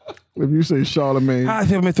 dog. If you say Charlamagne, how's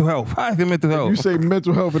your mental health? How's your mental health? If you say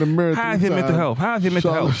mental health in the mirror, how's your mental health? How's your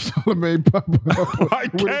mental health? Charlamagne pop up. I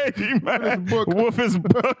can't, man. With his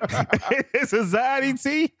book, his anxiety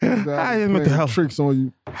tea. How's your mental health? Tricks on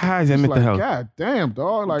you. How's your mental health? God damn,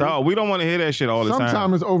 dog. Like, dog, we don't want to hear that shit all the time.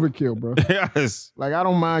 Sometimes it's overkill, bro. Yes. Like, I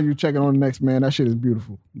don't mind you checking on the next man. That shit is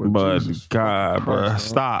beautiful. But God, bro,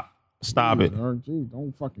 stop it. Gee,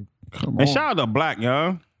 don't fucking come on. And shout out to Black,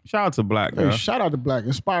 young. Shout out to Black, Hey, man. shout out to Black.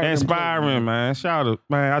 Inspiring, man. Shout out,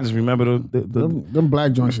 man. I just remember them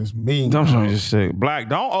Black joints is mean. them joints is sick. Black,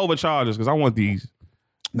 don't overcharge us because I want these.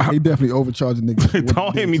 Nah, he definitely overcharging niggas.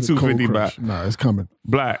 Don't hit me 250 back. Nah, it's coming.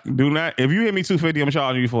 Black, do not. If you hit me 250, I'm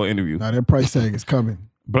charging you for an interview. Nah, that price tag is coming.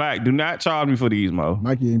 Black, do not charge me for these, Mo.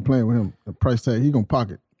 Nike ain't playing with him. The price tag, he gonna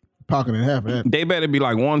pocket in half of that. They better be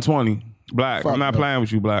like 120. Black, Fuck I'm not no. playing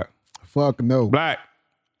with you, Black. Fuck no. Black,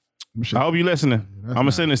 I hope you listening. I'm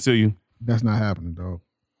gonna send this to you. That's not happening, dog.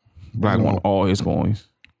 Black want all his coins.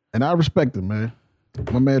 And I respect him, man.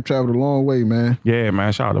 My man traveled a long way, man. Yeah,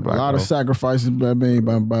 man. Shout out to Black. A lot of bro. sacrifices made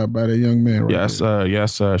by that young man. Right Yes, there. sir.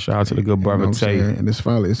 Yes, sir. Shout out to the good brother You know what I'm Tate. saying? And it's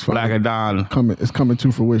finally Black and Don. coming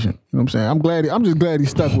to fruition. You know what I'm saying? I'm just glad he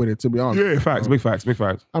stuck with it, to be honest. Yeah, facts. Big facts. Big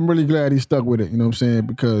facts. I'm really glad he stuck with it, you know what I'm saying?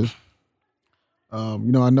 Because I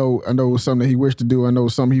know it was something that he wished to do. I know it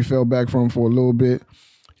was something he fell back from for a little bit.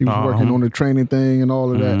 He was working on the training thing and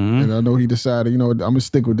all of that. And I know he decided, I'm gonna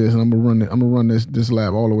stick with this and I'm gonna run this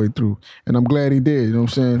lab all the way through. And I'm glad he did, you know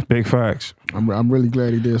what I'm saying? Big facts. I'm really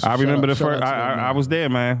glad he did. So I remember the shout first. out to that man. I was there,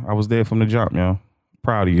 man. I was there from the jump, yo.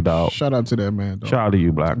 Proud of you, dog. Shout out to that man, dog. Shout out to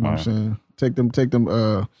you, Black, You know man. what I'm saying? Take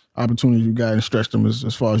them opportunities you got and stretch them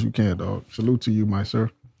as far as you can, dog. Salute to you, my sir.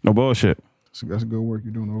 No bullshit. So that's good work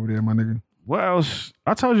you're doing over there, my nigga. What else?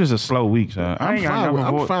 I told you it's a slow week, son. I ain't got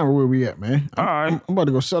nothing. I'm fine with where we at, man. All right. I'm about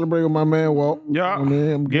to go celebrate with my man Walt. Yeah. You know what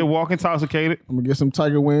I mean? Get walk intoxicated. I'm gonna get some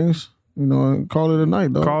Tiger Wings, and call it a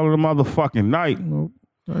night, dog. Call it a motherfucking night.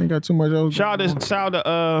 I ain't got too much else. Shout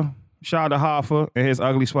out to Hoffa and his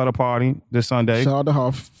ugly sweater party this Sunday. Shout out to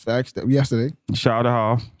Hoff. Facts that yesterday. Shout out to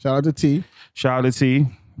Hoff. Shout out to T. Shout out to T.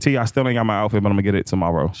 T, I still ain't got my outfit, but I'm gonna get it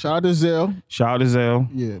tomorrow. Shout out to Zell. Shout out to Zell.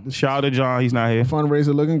 Yeah. Shout out to John. He's not here.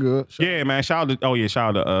 Fundraiser looking good. Yeah, man. Shout out to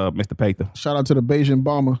shout out to Mr. Pather. Shout out to the Beijing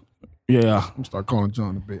bomber. Yeah. I'm gonna start calling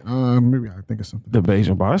John a bit. Maybe I think of something. The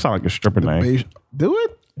Beijing bar. That sound like a stripper name. Beijing. Do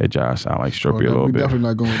it? It just sound like strippy a No, little we bit. definitely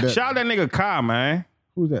not going with that. Shout out that nigga Kai, man.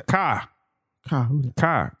 Who's that? Kai. Who's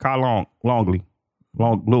that? Kai Longley.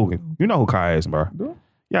 Logan. You know who Kai is, bro. Do?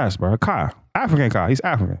 Yes, bro. Kai. African Kai. He's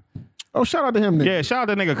African. Oh, shout out to him, nigga. Yeah, shout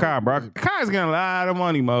out that nigga Kai, bro. Kai's getting a lot of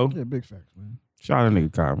money, Mo. Yeah, big facts, man. Shout out that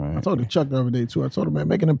nigga Kai, man. I told Chuck the other day too. I told him, man,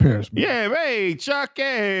 make an appearance, man. Yeah, hey,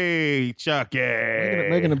 Chucky.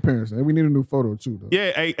 Make an appearance. Man. We need a new photo too, though.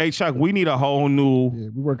 Yeah, hey, Chuck, we need a whole new, Yeah,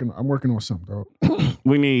 I'm working on something, dog.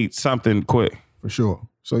 we need something quick. For sure.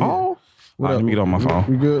 So yeah. Oh. What Let up? me get on my phone.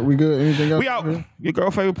 We good? We good? Anything else? We out. Your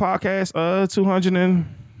girl favorite podcast,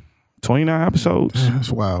 229 episodes.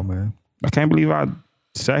 That's wild, man. I can't believe I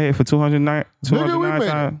sat here for 209 made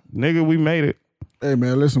times. Nigga, we made it. Hey,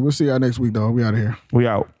 man, listen, we'll see y'all next week, dog. We out of here. We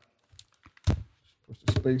out. Push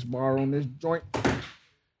the space bar on this joint. Oh,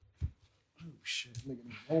 shit. Nigga,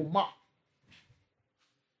 whole mop.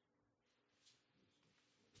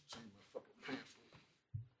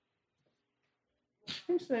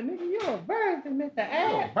 He said, nigga, you a virgin, Mr.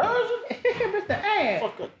 Ab. Virgin? Mr. Ab.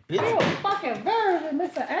 Fuck up, You bitch. a fucking virgin,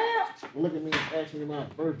 Mr. Ab. Look at me and ask me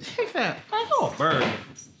about virgin. He said, man, you a virgin.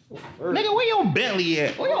 Nigga, where your belly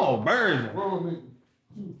at? Where your virgin? Wrong,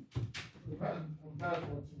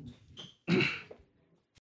 nigga.